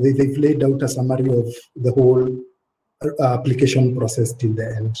they've laid out a summary of the whole application process till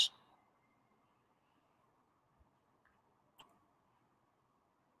the end.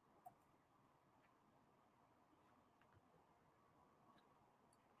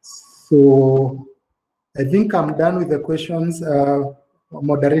 So I think I'm done with the questions.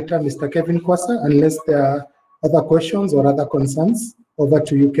 Moderator, Mr. Kevin Kwasa, unless there are other questions or other concerns. Over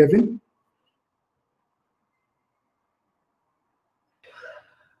to you, Kevin.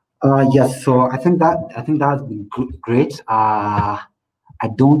 Yes, so I think that's been great. I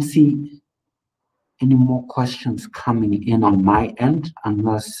don't see any more questions coming in on my end,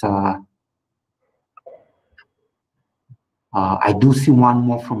 unless I do see one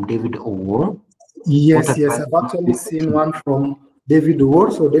more from David Owor. Yes, I've actually seen one from David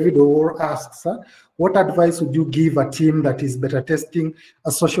Owor. So David Owor asks, what advice would you give a team that is beta testing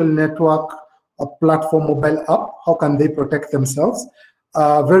a social network, a platform mobile app? How can they protect themselves?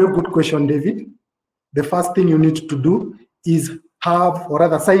 Very good question, David. The first thing you need to do is have, or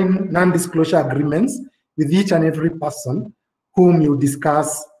rather sign non-disclosure agreements with each and every person whom you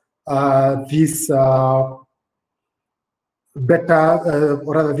discuss this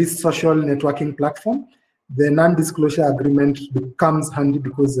this social networking platform. The non-disclosure agreement becomes handy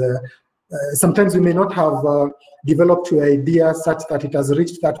because sometimes you may not have developed your idea such that it has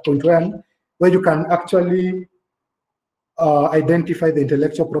reached that point where you can actually identify the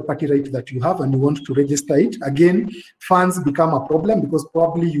intellectual property right that you have and you want to register it. Again, funds become a problem because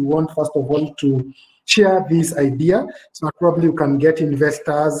probably you want, first of all, to share this idea. So probably you can get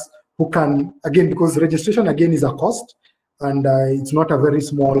investors who can, again, because registration again is a cost, and it's not a very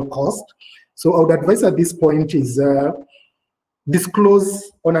small cost. So I would advise at this point is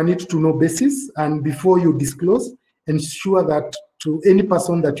disclose on a need-to-know basis, and before you disclose, ensure that to any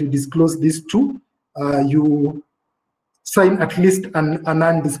person that you disclose this to, you sign at least a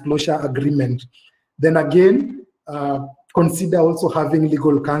non-disclosure agreement. Then again, consider also having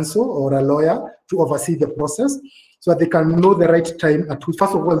legal counsel or a lawyer to oversee the process so that they can know the right time at which,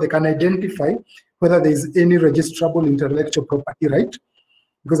 first of all, they can identify whether there is any registrable intellectual property right.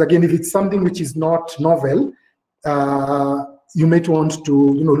 Because again, if it's something which is not novel, you might want to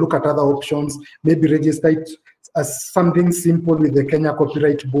look at other options, maybe register it as something simple with the Kenya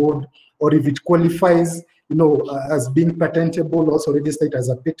Copyright Board, or if it qualifies as being patentable, also register it as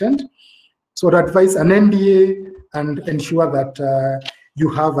a patent. So I'd advise an NDA and ensure that you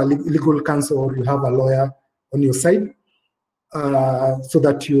have a legal counsel or you have a lawyer on your side so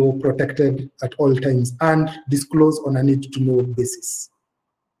that you're protected at all times, and disclose on a need-to-know basis.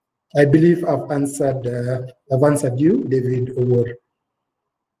 I believe I've answered you, David Owor.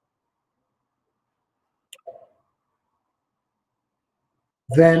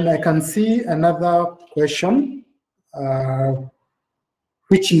 Then I can see another question,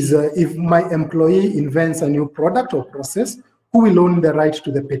 which is if my employee invents a new product or process, who will own the right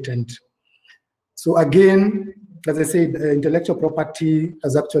to the patent? So again, as I said, intellectual property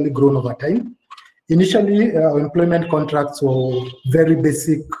has actually grown over time. Initially, employment contracts were very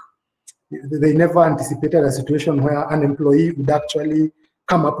basic. They never anticipated a situation where an employee would actually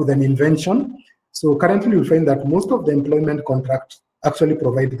come up with an invention. So currently, you'll find that most of the employment contracts actually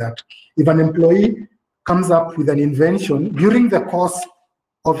provide that. If an employee comes up with an invention during the course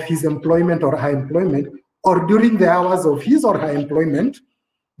of his employment or her employment, or during the hours of his or her employment,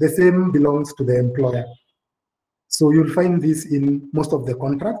 the same belongs to the employer. So you'll find this in most of the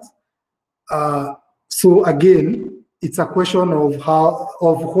contracts. So again, it's a question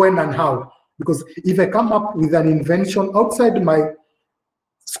of when and how. Because if I come up with an invention outside my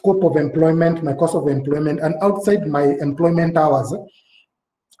scope of employment, my course of employment, and outside my employment hours,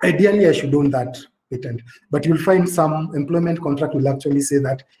 ideally I should own that patent. But you'll find some employment contract will actually say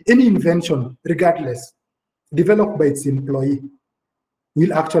that any invention, regardless, developed by its employee,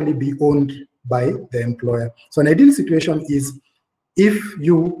 will actually be owned by the employer. So an ideal situation is if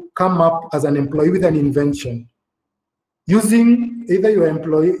you come up as an employee with an invention using either your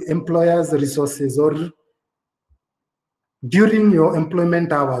employer's resources or during your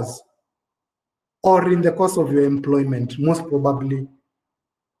employment hours or in the course of your employment, most probably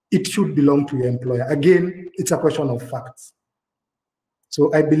it should belong to your employer. Again, it's a question of facts.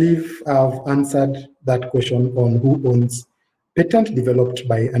 So I believe I've answered that question on who owns patent developed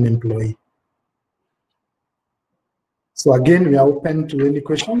by an employee. So again, we are open to any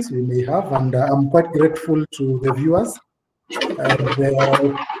questions we may have, and I'm quite grateful to the viewers.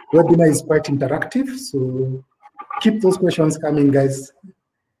 The webinar is quite interactive, so keep those questions coming, guys.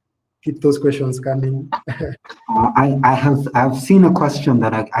 Keep those questions coming. I've seen a question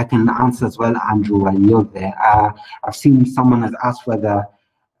that I can answer as well, Andrew, while you're there. I've seen someone has asked whether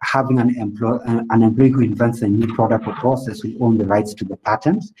having an employee who invents a new product or process will own the rights to the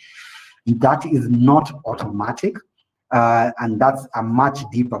patents. That is not automatic, and that's a much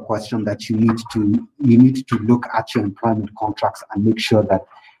deeper question that you need to look at your employment contracts and make sure that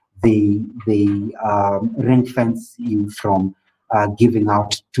they ring fence you from giving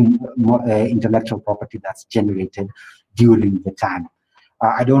out to intellectual property that's generated during the time.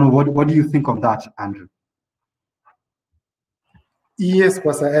 I don't know, what do you think of that, Andrew? Yes,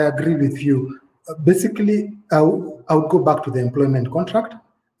 Kwasa, I agree with you. Basically, I'll go back to the employment contract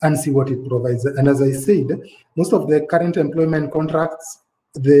and see what it provides. And as I said, most of the current employment contracts,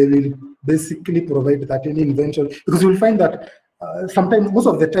 they will basically provide that any invention, because you'll find that sometimes, most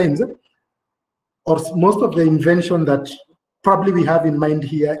of the times, or most of the invention that probably we have in mind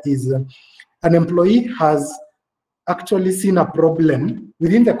here is an employee has actually seen a problem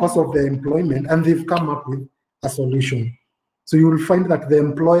within the course of their employment and they've come up with a solution. So you will find that the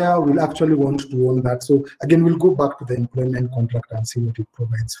employer will actually want to own that. So again, we'll go back to the employment contract and see what it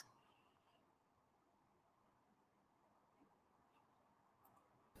provides.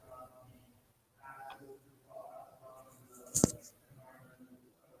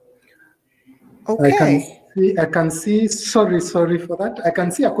 Okay. I can see, sorry for that. I can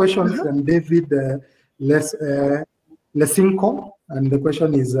see a question from David Lesinko, and the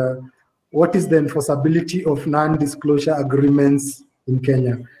question is, what is the enforceability of non-disclosure agreements in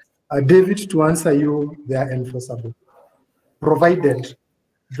Kenya? David, to answer you, they are enforceable, provided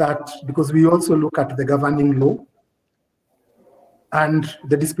that, because we also look at the governing law and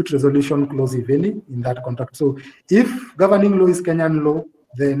the dispute resolution clause, if any, in that contract. So if governing law is Kenyan law,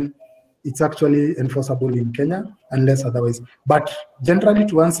 then it's actually enforceable in Kenya, unless otherwise. But generally,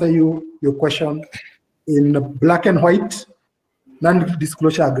 to answer your question, in black and white,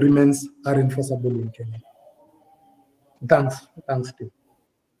 non-disclosure agreements are enforceable in Kenya. Thanks, Steve.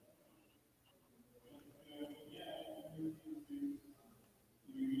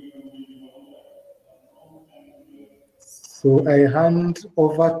 So I hand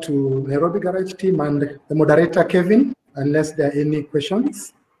over to Nairobi Garage team and the moderator, Kevin, unless there are any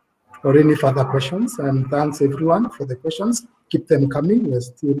questions or any further questions. And thanks everyone for the questions. Keep them coming. We're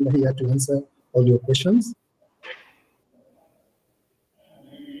still here to answer all your questions.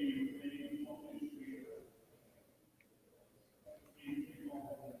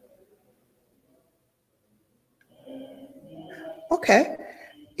 Okay.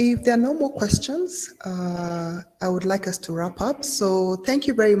 If there are no more questions, I would like us to wrap up. So thank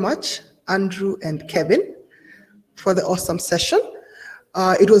you very much, Andrew and Kevin, for the awesome session.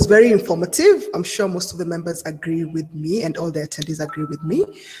 It was very informative. I'm sure most of the members agree with me and all the attendees agree with me.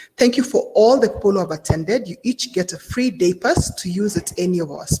 Thank you for all the people who have attended. You each get a free day pass to use at any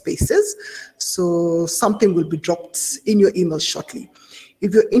of our spaces. So something will be dropped in your email shortly.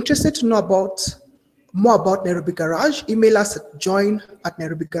 If you're interested to know more about Nairobi Garage, email us at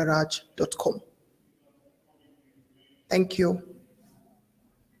join@nairobigarage.com. Thank you.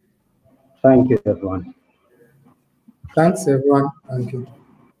 Thank you, everyone. Thanks, everyone. Thank you.